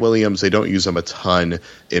 And Grant Williams, they don't use him a ton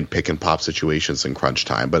in pick and pop situations in crunch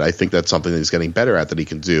time, but I think that's something that he's getting better at that he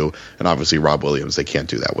can do. And obviously Rob Williams, they can't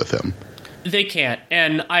do that with him. They can't.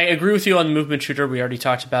 And I agree with you on the movement shooter. We already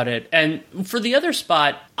talked about it. And for the other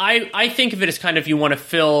spot, I think of it as kind of you want to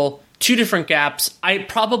fill two different gaps. I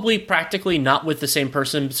probably practically not with the same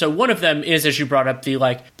person. So one of them is, as you brought up,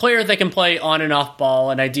 the player that can play on and off ball,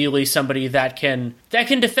 and ideally somebody that can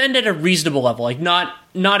defend at a reasonable level,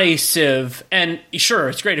 not a sieve. And sure,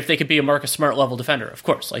 it's great if they could be a Marcus Smart level defender, of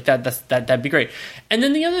course, that'd be great. And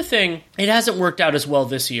then the other thing, it hasn't worked out as well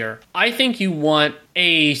this year. I think you want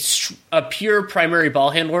a pure primary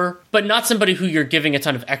ball handler, but not somebody who you're giving a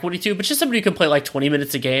ton of equity to, but just somebody who can play 20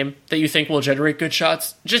 minutes a game that you think will generate good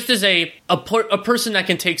shots, just as a person that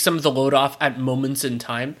can take some of the load off at moments in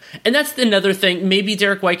time. And that's another thing. Maybe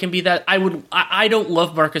Derek White can be that. I don't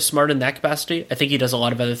love Marcus Smart in that capacity. I think he does a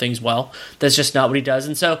lot of other things well. That's just not what he does.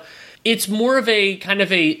 And so it's more of a kind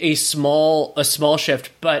of a small shift,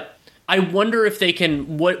 but I wonder if they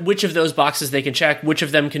can, which of those boxes they can check, which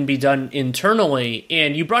of them can be done internally.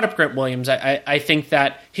 And you brought up Grant Williams. I think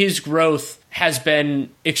that his growth has been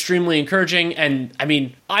extremely encouraging. And I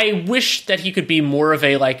mean, I wish that he could be more of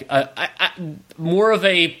a more of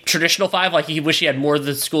a traditional 5. Like, he wish he had more of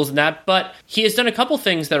the schools than that. But he has done a couple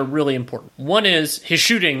things that are really important. One is his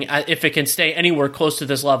shooting. If it can stay anywhere close to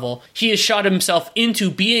this level, he has shot himself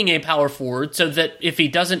into being a power forward, so that if he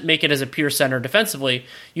doesn't make it as a pure center defensively,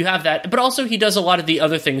 you have that. But also, he does a lot of the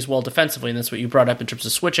other things well defensively, and that's what you brought up in terms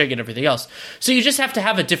of switching and everything else. So you just have to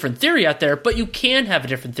have a different theory out there, but you can have a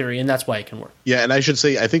different theory, and that's why it can work. Yeah, and I should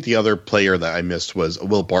say, I think the other player that I missed was a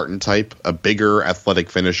Will Barton type, a bigger athletic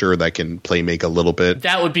finisher that can play make a little bit.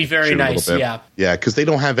 That would be very nice, yeah. Yeah, because they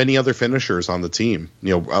don't have any other finishers on the team.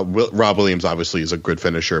 You know, Rob Williams obviously is a good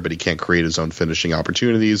finisher, but he can't create his own finishing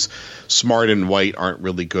opportunities. Smart and White aren't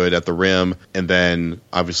really good at the rim. And then,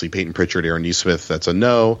 obviously, Peyton Pritchard, Aaron Nesmith, that's a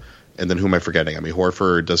no. And then who am I forgetting? I mean,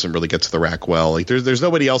 Horford doesn't really get to the rack well. Like, there's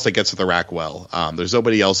nobody else that gets to the rack well. There's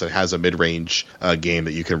nobody else that has a mid-range game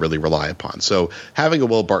that you can really rely upon. So having a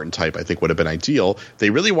Will Barton type, I think, would have been ideal. They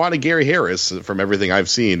really wanted Gary Harris from everything I've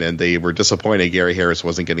seen, and they were disappointed Gary Harris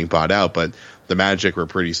wasn't getting bought out. But the Magic were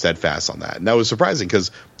pretty steadfast on that. And that was surprising because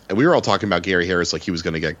we were all talking about Gary Harris like he was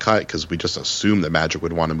going to get cut because we just assumed the Magic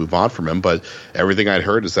would want to move on from him. But everything I'd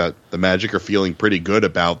heard is that the Magic are feeling pretty good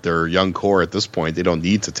about their young core at this point. They don't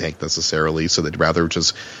need to tank necessarily, so they'd rather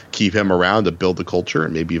just keep him around to build the culture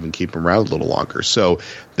and maybe even keep him around a little longer. So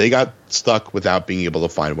they got stuck without being able to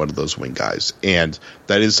find one of those wing guys. And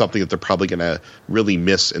that is something that they're probably going to really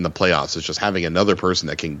miss in the playoffs, is just having another person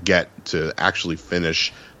that can get to actually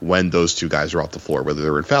finish when those two guys are off the floor, whether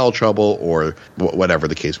they're in foul trouble or whatever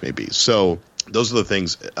the case may be. So those are the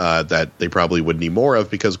things that they probably would need more of,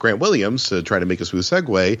 because Grant Williams, to try to make a smooth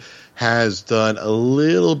segue, has done a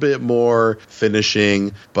little bit more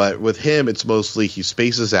finishing. But with him, it's mostly he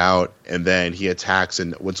spaces out and then he attacks.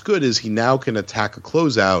 And what's good is he now can attack a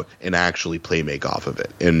closeout and actually play make off of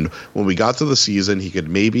it. And when we got to the season, he could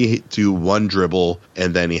maybe do one dribble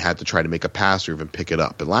and then he had to try to make a pass or even pick it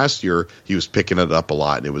up. And last year, he was picking it up a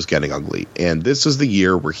lot and it was getting ugly. And this is the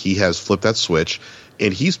year where he has flipped that switch.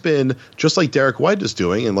 And he's been, just like Derek White is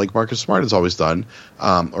doing, and like Marcus Smart has always done,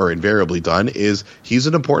 or invariably done, is he's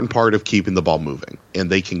an important part of keeping the ball moving. And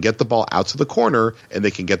they can get the ball out to the corner, and they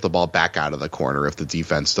can get the ball back out of the corner if the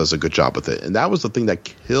defense does a good job with it. And that was the thing that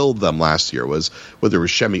killed them last year, was whether it was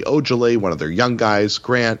Shemi Ojale, one of their young guys,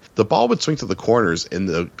 Grant, the ball would swing to the corners, and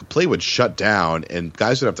the play would shut down, and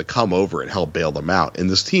guys would have to come over and help bail them out. And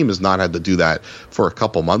this team has not had to do that for a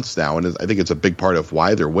couple months now, and I think it's a big part of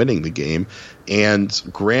why they're winning the game. And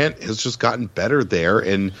Grant has just gotten better there,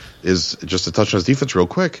 and is, just to touch on his defense real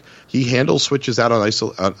quick, he handles switches out on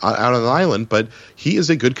an island, but he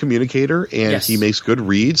is a good communicator, and yes, he makes good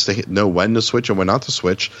reads to know when to switch and when not to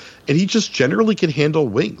switch. And he just generally can handle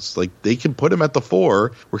wings. Like, they can put him at the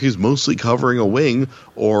 4 where he's mostly covering a wing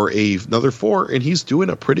or another 4, and he's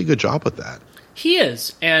doing a pretty good job with that. He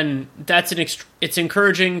is, and that's it's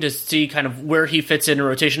encouraging to see kind of where he fits in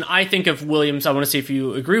rotation. I think of Williams, I want to see if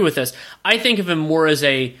you agree with this, I think of him more as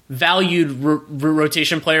a valued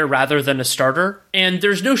rotation player rather than a starter, and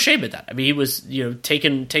there's no shame in that. I mean, he was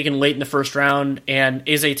taken late in the first round and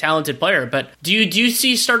is a talented player, but do you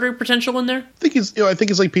see starter potential in there? I think he's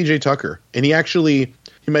like PJ Tucker, and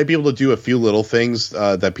he might be able to do a few little things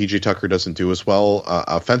that PJ Tucker doesn't do as well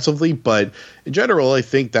offensively, but in general, I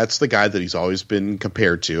think that's the guy that he's always been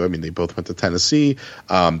compared to. I mean, they both went to Tennessee,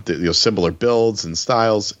 similar builds and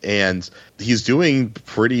styles, and he's doing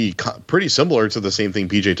pretty similar to the same thing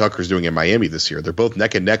PJ Tucker's doing in Miami this year. They're both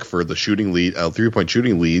neck and neck for the shooting lead, 3-point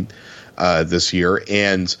shooting lead this year.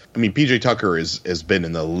 And I mean, PJ Tucker has been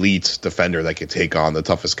an elite defender that can take on the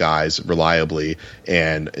toughest guys reliably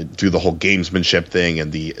and do the whole gamesmanship thing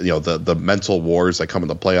and the mental wars that come in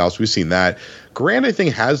the playoffs. We've seen that. Grant, I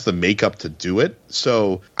think, has the makeup to do it,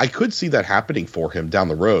 so I could see that happening for him down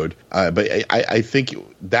the road. But I think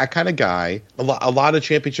that kind of guy, a lot of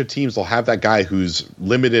championship teams will have that guy who's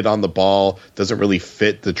limited on the ball, doesn't really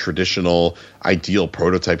fit the traditional ideal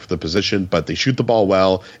prototype for the position, but they shoot the ball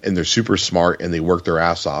well, and they're super smart, and they work their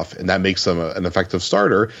ass off, and that makes them an effective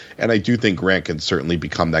starter. And I do think Grant can certainly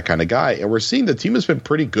become that kind of guy, and we're seeing the team has been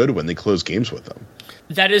pretty good when they close games with him.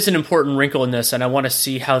 That is an important wrinkle in this, and I want to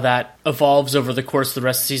see how that evolves over the course of the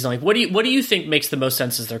rest of the season. Like, what do you think makes the most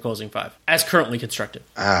sense as their closing 5, as currently constructed?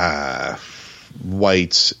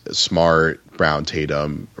 White, Smart, Brown,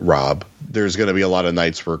 Tatum, Rob. There's going to be a lot of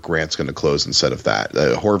nights where Grant's going to close instead of that.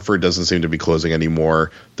 Horford doesn't seem to be closing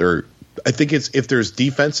anymore. They're I think it's if there's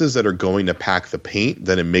defenses that are going to pack the paint,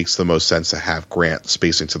 then it makes the most sense to have Grant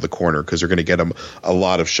spacing to the corner because you're going to get him a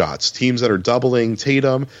lot of shots. Teams that are doubling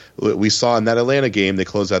Tatum, we saw in that Atlanta game, they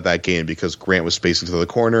closed out that game because Grant was spacing to the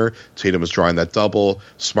corner. Tatum was drawing that double.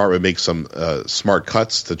 Smart would make some smart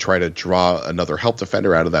cuts to try to draw another help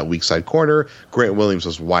defender out of that weak side corner. Grant Williams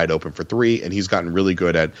was wide open for three, and he's gotten really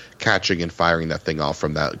good at catching and firing that thing off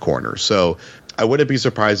from that corner. So I wouldn't be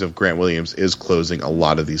surprised if Grant Williams is closing a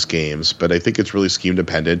lot of these games, but I think it's really scheme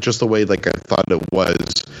dependent, just the way like I thought it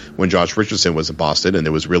was when Josh Richardson was in Boston, and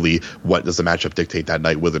it was really what does the matchup dictate that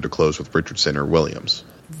night, whether to close with Richardson or Williams.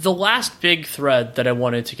 The last big thread that I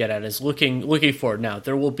wanted to get at is looking forward now.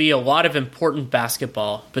 There will be a lot of important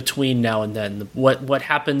basketball between now and then. What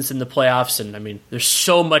happens in the playoffs, and I mean, there's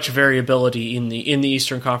so much variability in the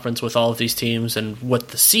Eastern Conference with all of these teams, and what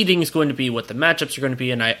the seeding is going to be, what the matchups are going to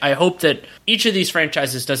be, and I hope that each of these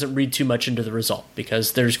franchises doesn't read too much into the result,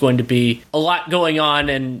 because there's going to be a lot going on,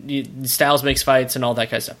 and styles makes fights and all that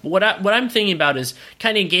kind of stuff. But what I'm thinking about is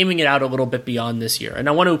kind of gaming it out a little bit beyond this year, and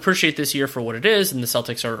I want to appreciate this year for what it is, and the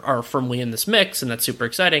Celtics are firmly in this mix, and that's super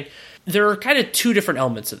exciting. There are kind of two different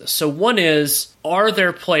elements of this. So one is, are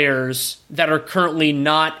there players that are currently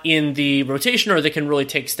not in the rotation or they can really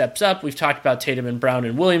take steps up? We've talked about Tatum and Brown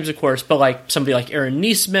and Williams, of course, but like somebody like Aaron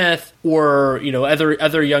Nesmith or,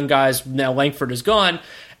 other young guys, now Langford is gone.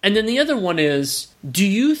 And then the other one is, do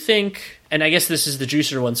you think, and I guess this is the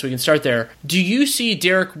juicier one, so we can start there, do you see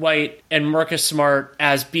Derek White and Marcus Smart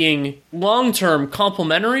as being long-term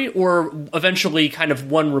complementary or eventually kind of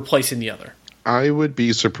one replacing the other? I would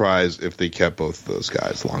be surprised if they kept both of those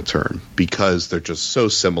guys long-term because they're just so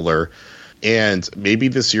similar. And maybe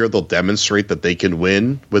this year they'll demonstrate that they can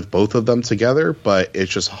win with both of them together, but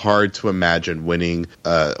it's just hard to imagine winning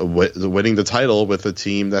the title with a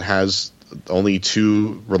team that has only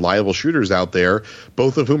two reliable shooters out there,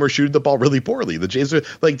 both of whom are shooting the ball really poorly. The Jays are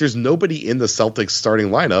like, there's nobody in the Celtics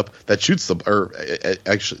starting lineup that shoots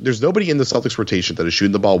actually, there's nobody in the Celtics rotation that is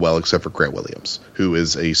shooting the ball well except for Grant Williams, who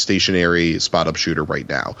is a stationary spot up shooter right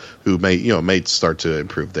now, who may start to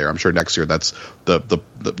improve there. I'm sure next year that's the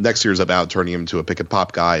next year is about turning him into a pick and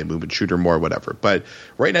pop guy and moving shooter more, whatever. But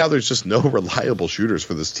right now there's just no reliable shooters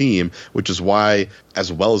for this team, which is why,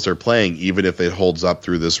 as well as they're playing, even if it holds up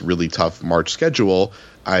through this really tough March schedule,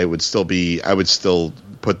 I would still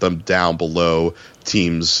put them down below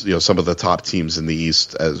teams, some of the top teams in the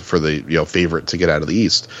East as for the favorite to get out of the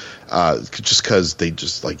East, just because they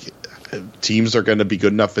just teams are going to be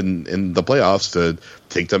good enough in the playoffs to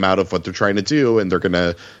take them out of what they're trying to do, and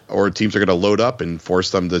teams are going to load up and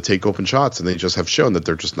force them to take open shots, and they just have shown that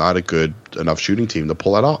they're just not a good enough shooting team to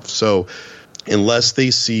pull that off. So unless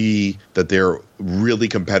they see that they're really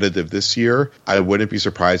competitive this year, I wouldn't be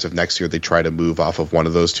surprised if next year they try to move off of one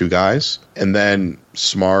of those two guys. And then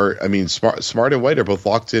Smart and White are both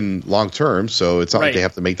locked in long term, so it's not like they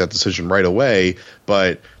have to make that decision right away.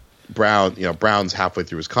 But Brown's halfway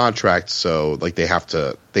through his contract, so they have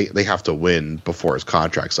to win before his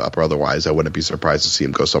contract's up, or otherwise I wouldn't be surprised to see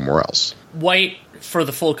him go somewhere else. White, for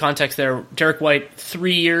the full context there, Derek White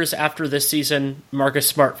 3 years after this season, Marcus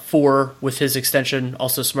Smart 4 with his extension.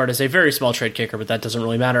 Also, Smart is a very small trade kicker, but that doesn't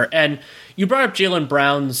really matter. And you brought up Jaylen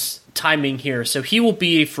Brown's timing here. So he will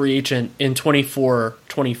be a free agent in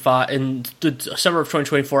 24-25, in the summer of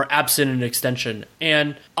 2024, absent an extension.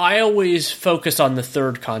 And I always focus on the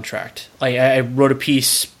third contract. I wrote a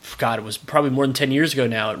piece, it was probably more than 10 years ago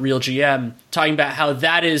now at Real GM, talking about how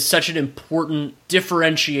that is such an important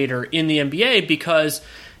differentiator in the NBA because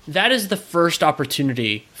that is the first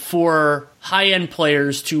opportunity for high-end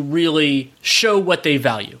players to really show what they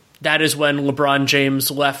value. That is when LeBron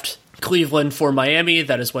James left Cleveland for Miami.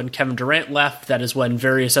 That is when Kevin Durant left. That is when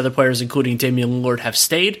various other players, including Damian Lillard, have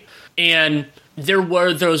stayed. And there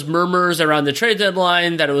were those murmurs around the trade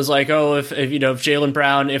deadline that it was like, if Jaylen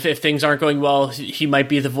Brown, if things aren't going well, he might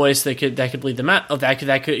be the voice that could lead them out. That could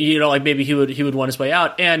maybe he would want his way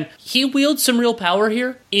out. And he wields some real power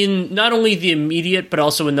here in not only the immediate, but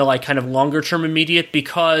also in the kind of longer term immediate,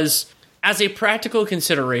 because as a practical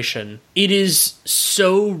consideration, it is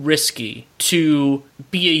so risky to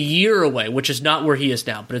be a year away, which is not where he is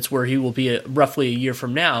now, but it's where he will be roughly a year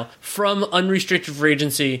from now, from unrestricted free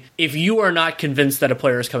agency if you are not convinced that a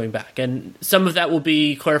player is coming back. And some of that will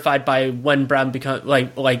be clarified by when Brown becomes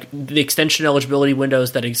like the extension eligibility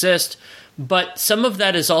windows that exist. But some of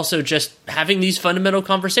that is also just having these fundamental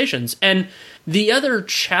conversations. And the other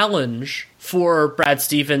challenge for Brad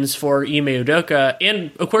Stevens, for Ime Udoka,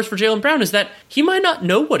 and of course for Jaylen Brown is that he might not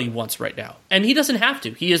know what he wants right now. And he doesn't have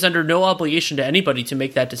to. He is under no obligation to anybody to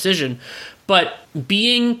make that decision. But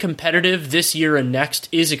being competitive this year and next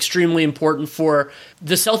is extremely important for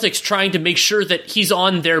the Celtics trying to make sure that he's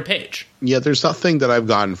on their page. Yeah, there's nothing that I've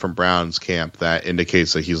gotten from Brown's camp that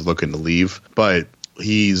indicates that he's looking to leave, but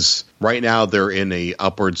he's right now they're in a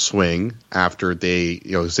upward swing after they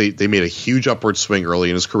made a huge upward swing early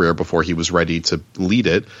in his career before he was ready to lead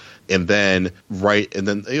it. And then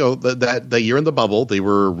that year in the bubble, they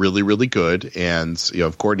were really, really good. And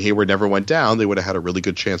if Gordon Hayward never went down, they would have had a really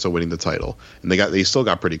good chance of winning the title. And they still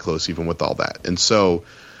got pretty close even with all that. And so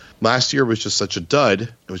last year was just such a dud.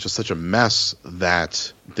 It was just such a mess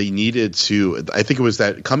that they needed to. I think it was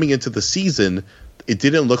that coming into the season, it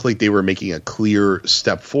didn't look like they were making a clear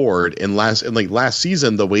step forward. And last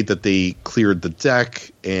season, the way that they cleared the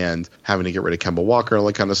deck and having to get rid of Kemba Walker and all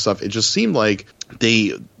that kind of stuff, it just seemed like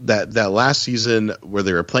that last season where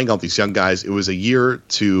they were playing all these young guys, it was a year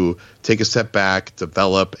to take a step back,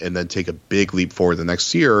 develop, and then take a big leap forward the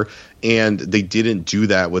next year. And they didn't do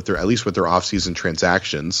that with their offseason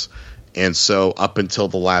transactions. And so up until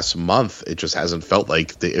the last month, it just hasn't felt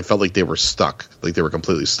like it felt like they were stuck, like they were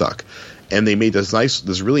completely stuck. And they made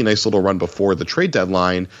this really nice little run before the trade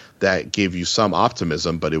deadline that gave you some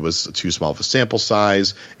optimism, but it was too small of a sample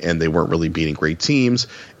size, and they weren't really beating great teams.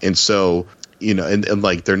 And so, and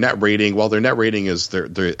like their net rating, while their net rating is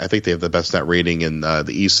I think they have the best net rating in the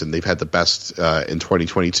East, and they've had the best in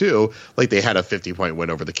 2022. Like they had a 50-point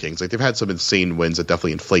win over the Kings. Like they've had some insane wins that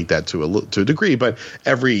definitely inflate that to a degree, but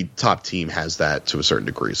every top team has that to a certain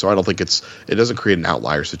degree. So I don't think it doesn't create an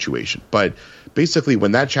outlier situation, but basically,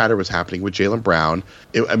 when that chatter was happening with Jaylen Brown,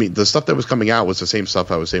 the stuff that was coming out was the same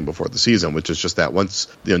stuff I was saying before the season, which is just that once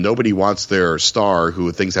nobody wants their star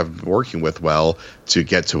who things haven't been working with well to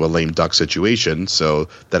get to a lame duck situation. So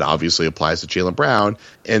that obviously applies to Jaylen Brown.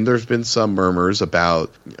 And there's been some murmurs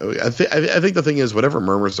about. I think the thing is, whatever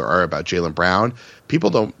murmurs there are about Jaylen Brown,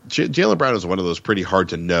 Jaylen Brown is one of those pretty hard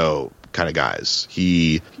to know kind of guys.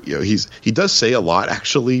 He does say a lot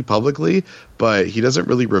actually publicly, but he doesn't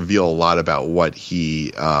really reveal a lot about what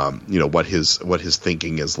what his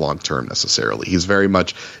thinking is long term necessarily. He very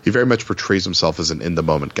much portrays himself as an in the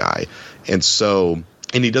moment guy,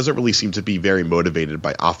 and he doesn't really seem to be very motivated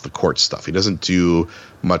by off the court stuff. He doesn't do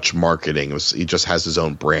much marketing. He just has his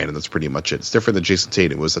own brand, and that's pretty much it. It's different than Jason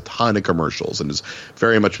Tatum, who has a ton of commercials and has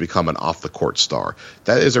very much become an off the court star.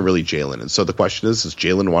 That isn't really Jaylen. And so the question is, does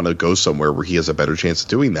Jaylen want to go somewhere where he has a better chance of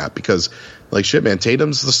doing that? Because like shit, man,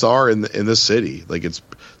 Tatum's the star in this city. Like it's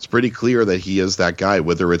pretty clear that he is that guy.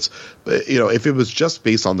 Whether it's if it was just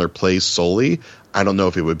based on their play solely, I don't know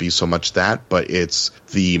if it would be so much that, but it's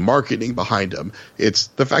the marketing behind him. It's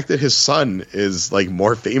the fact that his son is like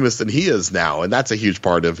more famous than he is now, and that's a huge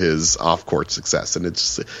part of his off-court success. And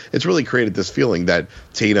it's really created this feeling that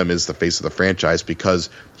Tatum is the face of the franchise because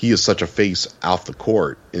he is such a face off the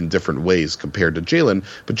court in different ways compared to Jaylen.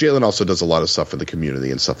 But Jaylen also does a lot of stuff for the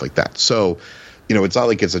community and stuff like that. So it's not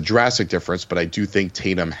like it's a drastic difference, but I do think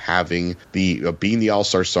Tatum having being the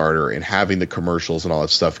all-star starter and having the commercials and all that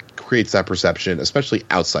stuff creates that perception, especially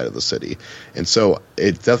outside of the city. And so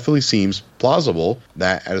it definitely seems plausible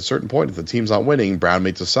that at a certain point, if the team's not winning, Brown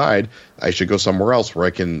may decide I should go somewhere else where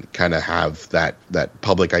I can kind of have that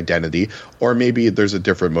public identity, or maybe there's a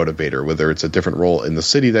different motivator, whether it's a different role in the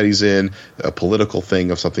city that he's in, a political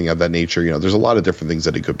thing of something of that nature. There's a lot of different things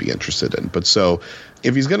that he could be interested in. But so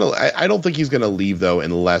if he's going to, I don't think he's going to leave though,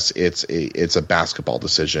 unless it's a basketball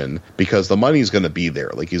decision, because the money's going to be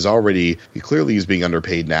there. Like he's being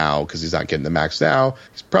underpaid now because he's not getting the max now.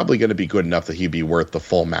 He's probably going to be good enough that he'd be worth the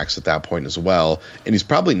full max at that point as well. And he's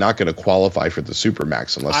probably not going to qualify for the super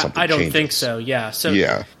max unless something changes. I don't think so. Yeah. So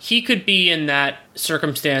yeah. He could be in that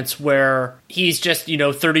circumstance where he's just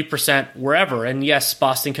 30% wherever, and yes,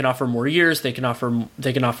 Boston can offer more years, they can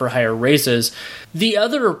offer higher raises. The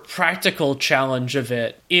other practical challenge of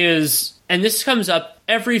it is, and this comes up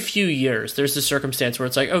every few years, there's a circumstance where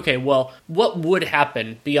it's like, okay, well, what would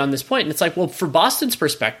happen beyond this point? And it's like, well, for Boston's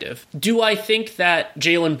perspective, do I think that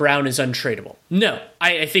Jaylen Brown is untradeable? No.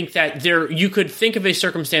 I think that you could think of a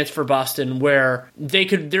circumstance for Boston where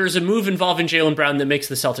there's a move involving Jaylen Brown that makes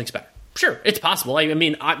the Celtics better. Sure, it's possible.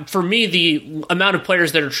 For me, the amount of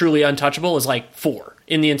players that are truly untouchable is like 4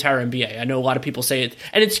 in the entire NBA. I know a lot of people say it,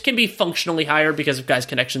 and it can be functionally higher because of guys'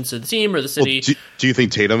 connections to the team or the city. Well, do you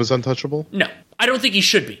think Tatum is untouchable? No. I don't think he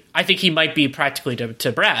should be. I think he might be practically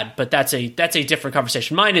to Brad, but that's a different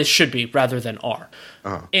conversation. Mine is should be rather than are.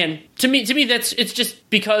 And to me, it's just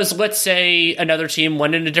because let's say another team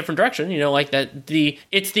went in a different direction, like that.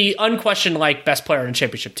 It's the unquestioned like best player in a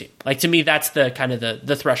championship team. Like to me, that's the kind of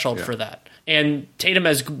the threshold for that. And Tatum,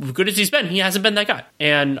 as good as he's been, he hasn't been that guy.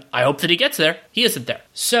 And I hope that he gets there. He isn't there.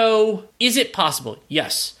 So is it possible?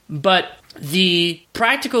 Yes. But the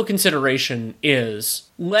practical consideration is,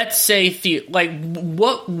 let's say,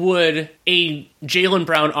 what would a Jaylen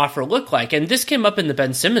Brown offer look like? And this came up in the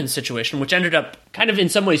Ben Simmons situation, which ended up kind of in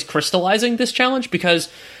some ways crystallizing this challenge, because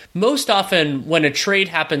most often when a trade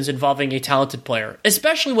happens involving a talented player,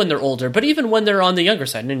 especially when they're older, but even when they're on the younger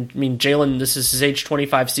side, and I mean, Jaylen, this is his age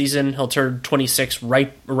 25 season. He'll turn 26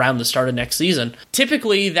 right around the start of next season.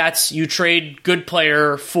 Typically, that's you trade good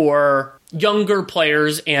player for younger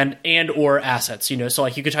players and or assets, so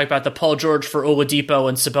like you could talk about the Paul George for Oladipo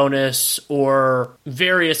and Sabonis or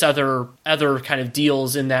various other kind of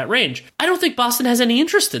deals in that range. I don't think Boston has any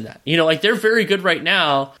interest in that. Like they're very good right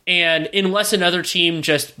now, and unless another team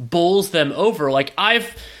just bowls them over, like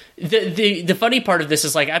the funny part of this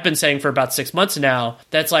is, like I've been saying for about 6 months now,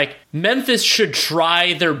 that's like Memphis should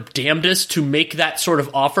try their damnedest to make that sort of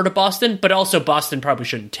offer to Boston, but also Boston probably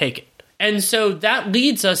shouldn't take it. And so that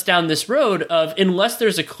leads us down this road of, unless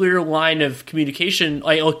there's a clear line of communication,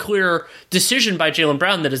 like a clear decision by Jaylen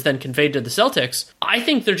Brown that is then conveyed to the Celtics, I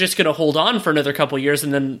think they're just going to hold on for another couple of years,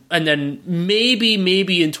 and then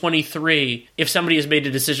maybe in 23, if somebody has made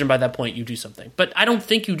a decision by that point, you do something. But I don't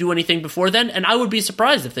think you do anything before then, and I would be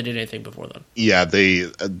surprised if they did anything before then. Yeah,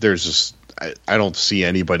 there's just I don't see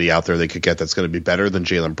anybody out there they could get that's going to be better than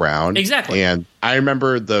Jaylen Brown. Exactly. And I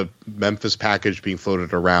remember the Memphis package being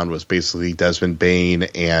floated around was basically Desmond Bane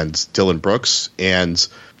and Dillon Brooks. And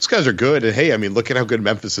these guys are good. And hey, I mean, look at how good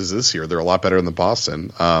Memphis is this year. They're a lot better than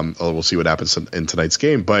Boston. We'll see what happens in tonight's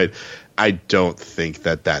game. But I don't think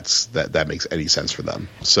that makes any sense for them.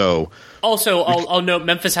 So also, I'll note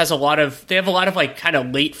Memphis has a lot of like kind of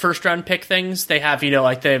late first round pick things. They have,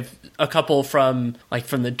 like they have a couple from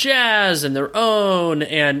the Jazz and their own,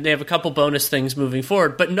 and they have a couple bonus things moving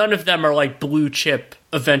forward, but none of them are like blue chip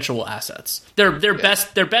eventual assets. Their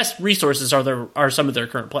best resources are some of their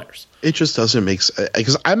current players. It just doesn't make sense,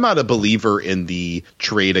 because I'm not a believer in the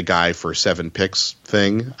trade a guy for 7 picks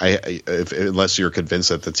thing. Unless you're convinced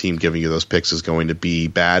that the team giving you those picks is going to be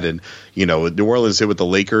bad. And New Orleans did with the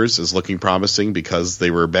Lakers is looking promising because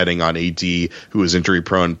they were betting on AD, who was injury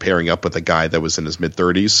prone, pairing up with a guy that was in his mid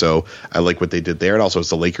 30s. So I like what they did there. And also it's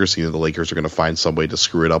the Lakers. The Lakers are going to find some way to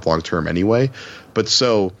screw it up long term anyway. But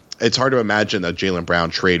so it's hard to imagine that Jaylen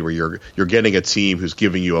Brown trade where you're getting a team who's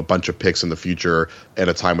giving you a bunch of picks in the future at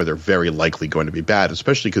a time where they're very likely going to be bad,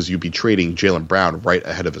 especially because you'd be trading Jaylen Brown right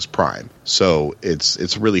ahead of his prime. So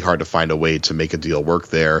it's really hard to find a way to make a deal work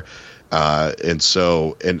there. And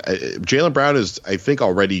Jaylen Brown is, I think,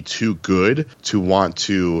 already too good to want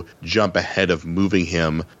to jump ahead of moving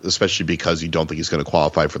him, especially because you don't think he's going to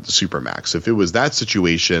qualify for the Supermax. If it was that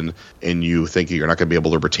situation and you think you're not going to be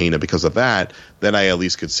able to retain him because of that, then I at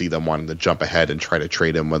least could see them wanting to jump ahead and try to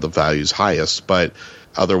trade him when the value's highest. But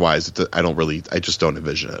otherwise, I just don't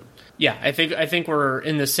envision it. Yeah, I think we're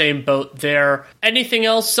in the same boat there. Anything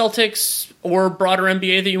else, Celtics or broader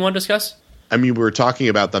NBA, that you want to discuss? I mean, we were talking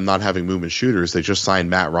about them not having movement shooters. They just signed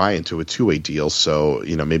Matt Ryan to a 2-way deal, so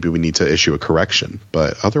maybe we need to issue a correction.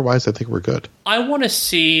 But otherwise, I think we're good. I want to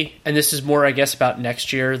see, and this is more, I guess, about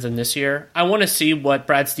next year than this year, I want to see what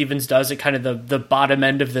Brad Stevens does at kind of the bottom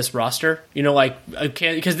end of this roster.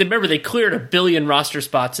 Because remember, they cleared 1 billion roster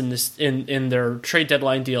spots in their trade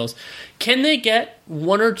deadline deals. Can they get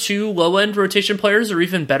 1 or 2 low-end rotation players, or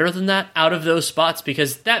even better than that, out of those spots?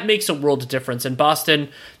 Because that makes a world of difference. In Boston,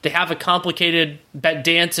 they have a complicated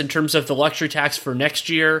dance in terms of the luxury tax for next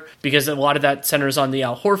year, because a lot of that centers on the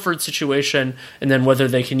Al Horford situation, and then whether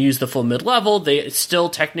they can use the full mid-level. They still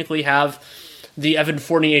technically have the Evan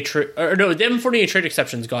Fournier trade. The Evan Fournier trade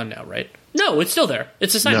exception's gone now, right? No, it's still there.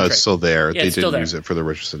 It's a sign trade. No, it's still there. Yeah, they didn't use it for the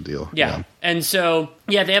Richardson deal. Yeah. And so,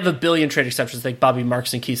 they have 1 billion trade exceptions. Like Bobby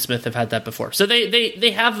Marks and Keith Smith have had that before. So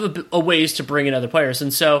they have a ways to bring in other players.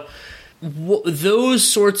 And so those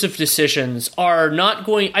sorts of decisions are not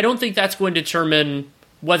going – I don't think that's going to determine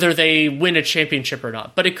whether they win a championship or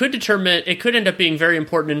not. But it could end up being very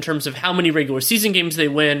important in terms of how many regular season games they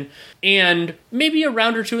win, and maybe a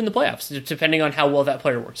round or 2 in the playoffs, depending on how well that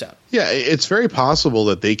player works out. Yeah, it's very possible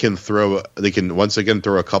that they can once again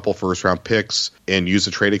throw a couple first round picks and use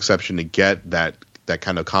a trade exception to get that that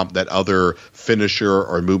kind of that other finisher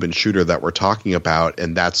or movement shooter that we're talking about,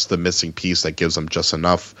 and that's the missing piece that gives them just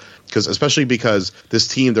enough. Especially because this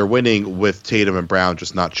team, they're winning with Tatum and Brown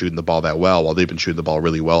just not shooting the ball that well, while they've been shooting the ball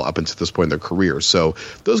really well up until this point in their career. So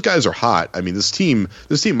those guys are hot. I mean, this team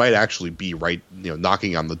might actually be right,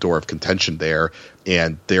 knocking on the door of contention there.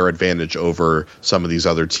 And their advantage over some of these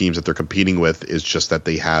other teams that they're competing with is just that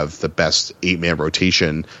they have the best 8-man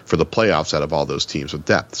rotation for the playoffs out of all those teams with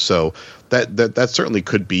depth. So that certainly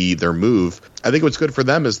could be their move. I think what's good for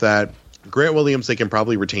them is that Grant Williams, they can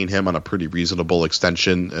probably retain him on a pretty reasonable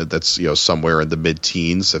extension that's somewhere in the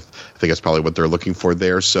mid-teens. I think that's probably what they're looking for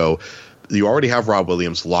there. So you already have Rob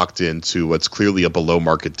Williams locked into what's clearly a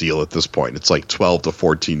below-market deal at this point. It's like $12 to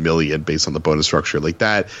 $14 million based on the bonus structure. Like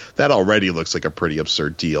that already looks like a pretty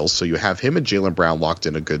absurd deal. So you have him and Jaylen Brown locked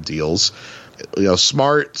into good deals.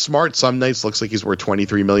 Smart. Some nights looks like he's worth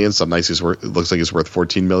 $23 million. Some nights looks like he's worth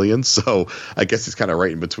 $14 million. So I guess he's kind of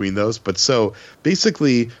right in between those. But so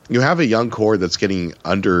basically, you have a young core that's getting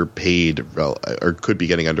underpaid, or could be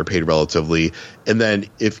getting underpaid relatively. And then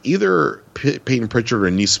if either Peyton Pritchard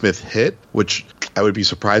or Nesmith hit, which I would be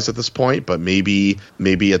surprised at this point, but maybe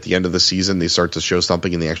at the end of the season they start to show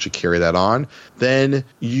something and they actually carry that on, then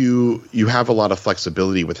you have a lot of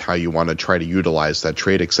flexibility with how you want to try to utilize that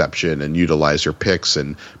trade exception and utilize your picks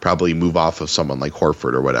and probably move off of someone like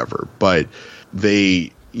Horford or whatever. But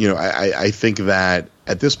I think that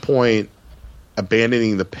at this point,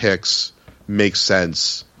 abandoning the picks makes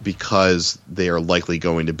sense because they are likely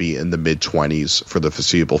going to be in the mid-20s for the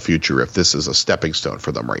foreseeable future if this is a stepping stone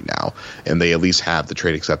for them right now. And they at least have the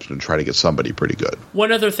trade exception to try to get somebody pretty good.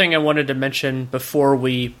 One other thing I wanted to mention before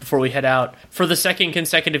we head out. For the second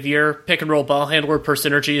consecutive year, pick-and-roll ball handler per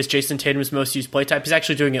synergy is Jason Tatum's most used play type. He's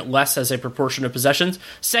actually doing it less as a proportion of possessions.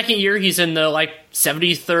 Second year, he's in the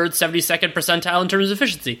 73rd, 72nd percentile in terms of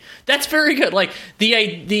efficiency. That's very good.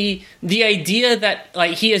 The idea that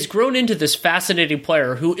he has grown into this fascinating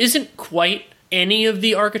player who isn't quite any of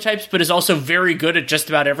the archetypes, but is also very good at just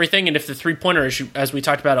about everything. And if the three-pointer issue, as we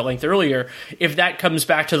talked about at length earlier, if that comes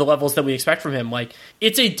back to the levels that we expect from him,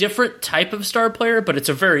 it's a different type of star player, but it's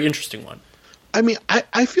a very interesting one. I mean,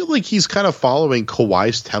 I feel like he's kind of following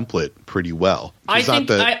Kawhi's template pretty well. I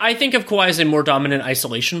think of Kawhi as a more dominant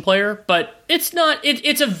isolation player, but it's not.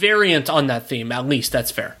 It's a variant on that theme. At least that's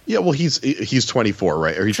fair. Yeah, well, he's 24,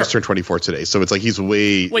 right? Or he just turned 24 today, so it's like he's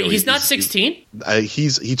way. Wait, he's not 16.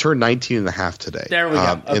 He turned 19 and a half today. There we go.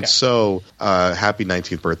 Okay. And so, happy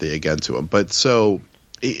 19th birthday again to him. But so.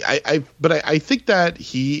 I think that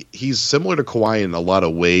he's similar to Kawhi in a lot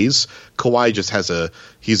of ways. Kawhi just has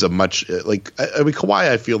Kawhi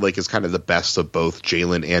I feel like is kind of the best of both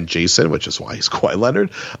Jaylen and Jason, which is why he's Kawhi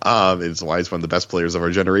Leonard. It's why he's one of the best players of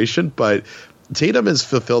our generation. But Tatum has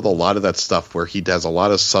fulfilled a lot of that stuff where he does a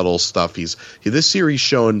lot of subtle stuff. This year he's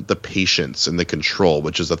shown the patience and the control,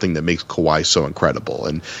 which is the thing that makes Kawhi so incredible.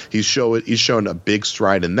 And he's shown a big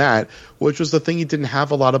stride in that, which was the thing he didn't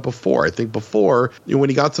have a lot of before. I think before, when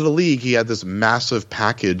he got to the league, he had this massive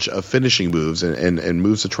package of finishing moves and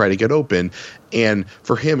moves to try to get open. And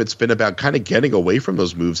for him, it's been about kind of getting away from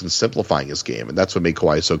those moves and simplifying his game. And that's what made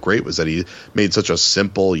Kawhi so great, was that he made such a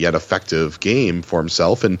simple yet effective game for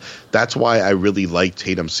himself. And that's why I really like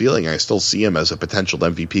Tatum's ceiling. I still see him as a potential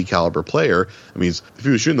MVP caliber player. I mean, if he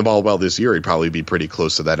was shooting the ball well this year, he'd probably be pretty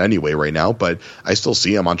close to that anyway right now. But I still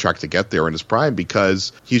see him on track to get there in his prime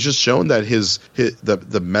because he's just shown that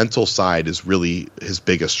the mental side is really his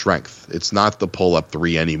biggest strength. It's not the pull-up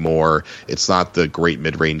three anymore. It's not the great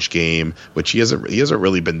mid-range game, which he hasn't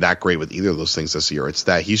really been that great with either of those things this year. It's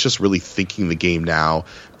that he's just really thinking the game now.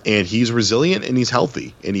 And he's resilient and he's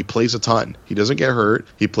healthy and he plays a ton. He doesn't get hurt.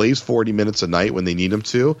 He plays 40 minutes a night when they need him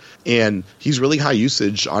to. And he's really high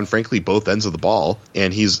usage on, frankly, both ends of the ball.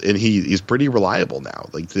 And he's pretty reliable now.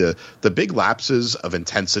 Like the big lapses of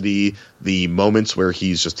intensity, the moments where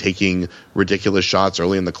he's just taking ridiculous shots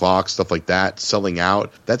early in the clock, stuff like that, selling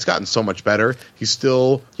out, that's gotten so much better. He's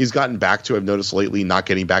gotten back to, I've noticed lately, not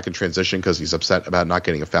getting back in transition because he's upset about not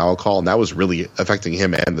getting a foul call. And that was really affecting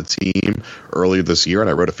him and the team earlier this year. And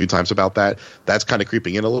I wrote a few times about that. That's kind of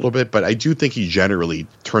creeping in a little bit, but I do think he generally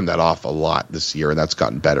turned that off a lot this year, and that's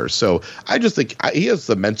gotten better. So I just think he has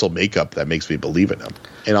the mental makeup that makes me believe in him.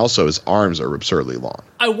 And also his arms are absurdly long.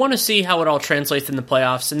 I want to see how it all translates in the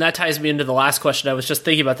playoffs, and that ties me into the last question. I was just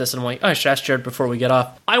thinking about this, and I'm like, I should ask Jared before we get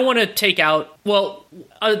off. I want to take out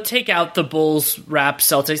the Bulls, Raps,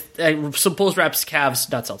 Celtics, so Bulls, Raps, Cavs,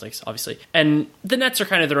 not Celtics, obviously. And the Nets are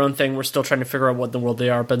kind of their own thing. We're still trying to figure out what in the world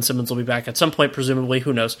they are. Ben Simmons will be back at some point, presumably.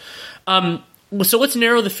 Who knows? So let's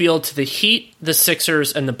narrow the field to the Heat, the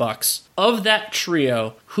Sixers, and the Bucks. Of that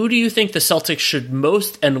trio, who do you think the Celtics should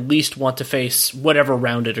most and least want to face whatever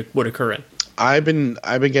round it would occur in? I've been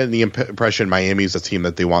getting the impression Miami is a team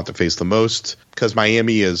that they want to face the most because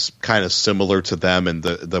Miami is kind of similar to them in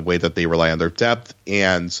the way that they rely on their depth,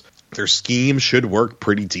 and their scheme should work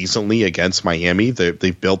pretty decently against Miami.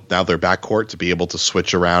 They've built now their backcourt to be able to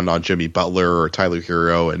switch around on Jimmy Butler or Tyler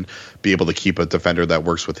Hero and be able to keep a defender that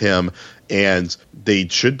works with him. And they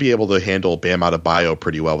should be able to handle Bam Adebayo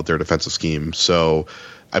pretty well with their defensive scheme. So,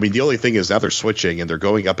 I mean, the only thing is now they're switching and they're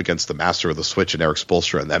going up against the master of the switch and Eric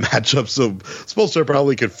Spoelstra in that matchup. So Spoelstra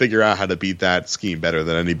probably could figure out how to beat that scheme better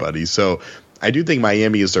than anybody. So I do think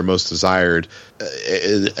Miami is their most desired,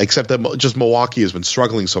 except that just Milwaukee has been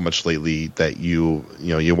struggling so much lately that you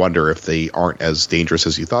wonder if they aren't as dangerous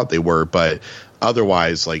as you thought they were. But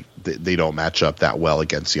otherwise, like they don't match up that well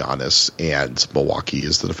against Giannis, and Milwaukee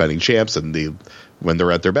is the defending champs, and when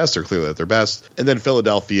they're at their best, they're clearly at their best. And then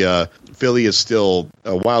Philly is still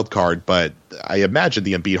a wild card, but I imagine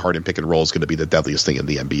the Embiid Harden pick and roll is going to be the deadliest thing in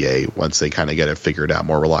the NBA once they kind of get it figured out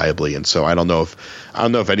more reliably. And so I don't know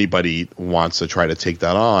if anybody wants to try to take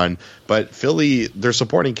that on, but Philly, their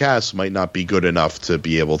supporting cast might not be good enough to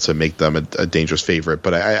be able to make them a dangerous favorite.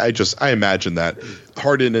 But I imagine that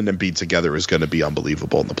Harden and Embiid together is going to be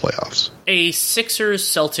unbelievable in the playoffs. A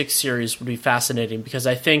Sixers-Celtics series would be fascinating because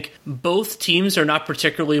I think both teams are not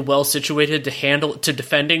particularly well situated to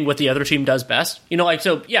defending what the other team does best.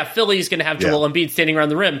 Philly's going to have Joel Embiid standing around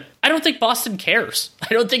the rim. I don't think Boston cares.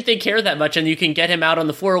 I don't think they care that much, and you can get him out on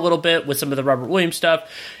the floor a little bit with some of the Robert Williams stuff,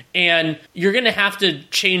 and you're going to have to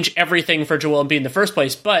change everything for Joel Embiid in the first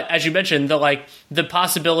place. But as you mentioned, the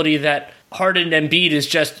possibility that Harden and Embiid is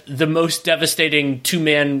just the most devastating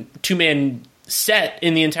two-man set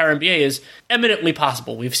in the entire NBA is eminently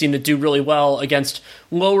possible. We've seen it do really well against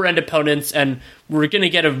lower-end opponents, and we're going to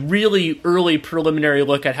get a really early preliminary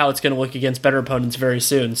look at how it's going to look against better opponents very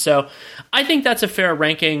soon. So I think that's a fair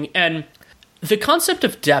ranking, and the concept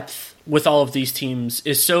of depth with all of these teams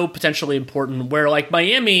is so potentially important, where like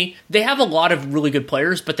Miami, they have a lot of really good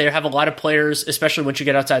players, but they have a lot of players, especially once you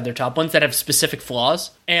get outside their top ones, that have specific flaws.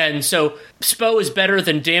 And so Spo is better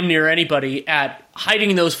than damn near anybody at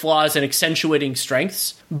hiding those flaws and accentuating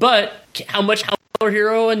strengths. But how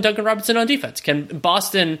Hero and Duncan Robinson on defense? Can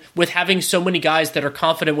Boston, with having so many guys that are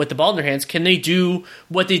confident with the ball in their hands, can they do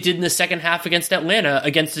what they did in the second half against Atlanta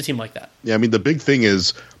against a team like that? Yeah, I mean, the big thing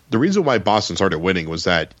is the reason why Boston started winning was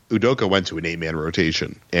that Udoka went to an 8-man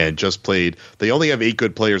rotation and just played. They only have 8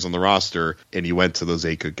 good players on the roster, and he went to those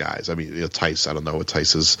 8 good guys. I mean, Tice, I don't know what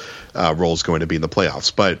Tice's role is going to be in the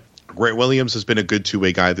playoffs, but Grant Williams has been a good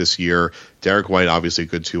two-way guy this year. Derek White, obviously a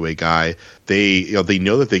good two-way guy. They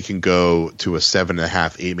know that they can go to a 7.5,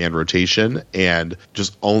 8-man rotation and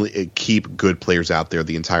just only keep good players out there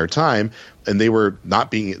the entire time. And they were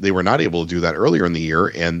not able to do that earlier in the year,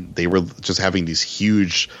 and they were just having these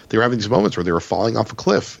moments where they were falling off a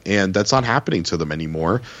cliff, and that's not happening to them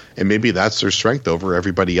anymore. And maybe that's their strength over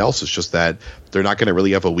everybody else. It's just that they're not going to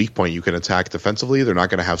really have a weak point you can attack defensively. They're not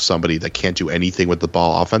going to have somebody that can't do anything with the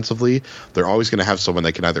ball offensively. They're always going to have someone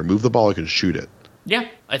that can either move the ball or can shoot it. Yeah,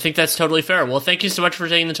 I think that's totally fair. Well, thank you so much for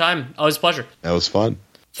taking the time. Always a pleasure. That was fun.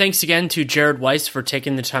 Thanks again to Jared Weiss for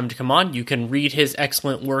taking the time to come on. You can read his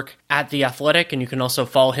excellent work at The Athletic, and you can also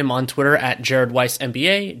follow him on Twitter at Jared Weiss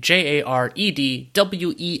NBA, JaredWeiss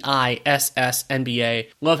NBA.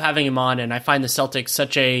 Love having him on, and I find the Celtics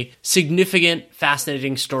such a significant,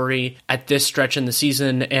 fascinating story at this stretch in the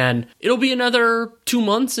season, and it'll be another 2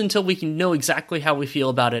 months until we can know exactly how we feel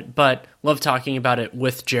about it, but love talking about it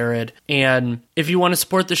with Jared. And if you want to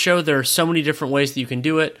support the show, there are so many different ways that you can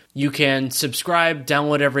do it. You can subscribe,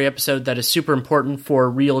 download every episode. That is super important for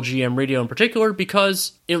Real GM Radio in particular,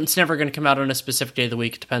 because it's never going to come out on a specific day of the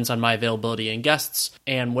week. It depends on my availability and guests.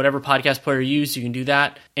 And whatever podcast player you use, you can do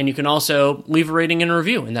that. And you can also leave a rating and a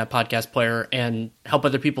review in that podcast player and help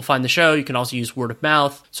other people find the show. You can also use word of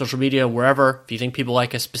mouth, social media, wherever. If you think people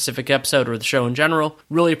like a specific episode or the show in general,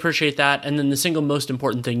 really appreciate that. And then the single most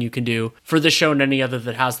important thing you can do for this show and any other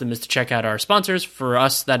that has them is to check out our sponsors. For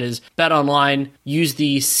us, that is BetOnline. Use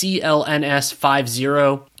the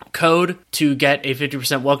CLNS50 code to get a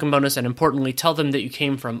 50% welcome bonus, and importantly, tell them that you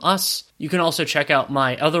came from us. You can also check out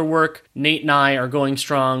my other work. Nate and I are going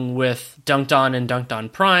strong with Dunked On and Dunked On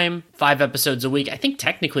Prime, 5 episodes a week. I think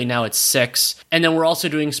technically now it's 6. And then we're also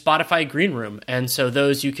doing Spotify Green Room. And so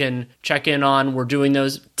those you can check in on. We're doing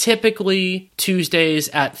those typically Tuesdays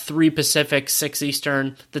at 3 Pacific, 6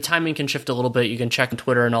 Eastern. The timing can shift a little bit. You can check on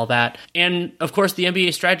Twitter and all that. And of course, the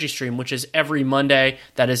NBA Strategy Stream, which is every Monday.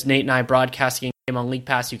 That is Nate and I broadcasting on League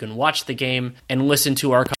Pass. You can watch the game and listen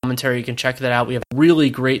to our comments commentary. You can check that out. We have a really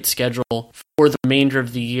great schedule for the remainder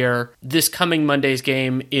of the year. This coming Monday's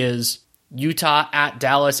game is Utah at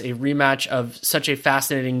Dallas, a rematch of such a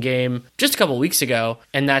fascinating game just a couple weeks ago,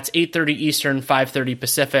 and that's 8:30 Eastern, 5:30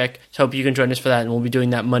 Pacific. So hope you can join us for that, and we'll be doing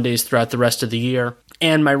that Mondays throughout the rest of the year.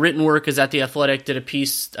 And my written work is at The Athletic, did a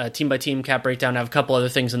piece, team-by-team cap breakdown. I have a couple other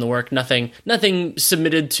things in the work. Nothing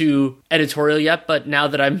submitted to editorial yet, but now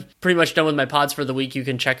that I'm pretty much done with my pods for the week, you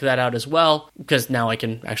can check that out as well, because now I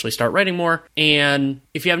can actually start writing more. And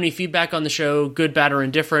if you have any feedback on the show, good, bad, or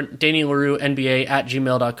indifferent,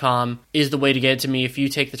 DanielLaRue@gmail.com is the way to get it to me. If you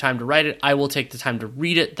take the time to write it, I will take the time to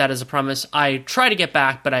read it. That is a promise. I try to get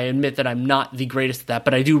back, but I admit that I'm not the greatest at that,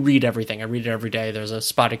 but I do read everything. I read it every day. There's a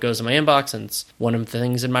spot it goes in my inbox, and it's one of the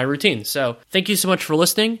things in my routine. So thank you so much for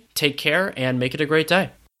listening. Take care and make it a great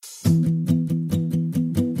day.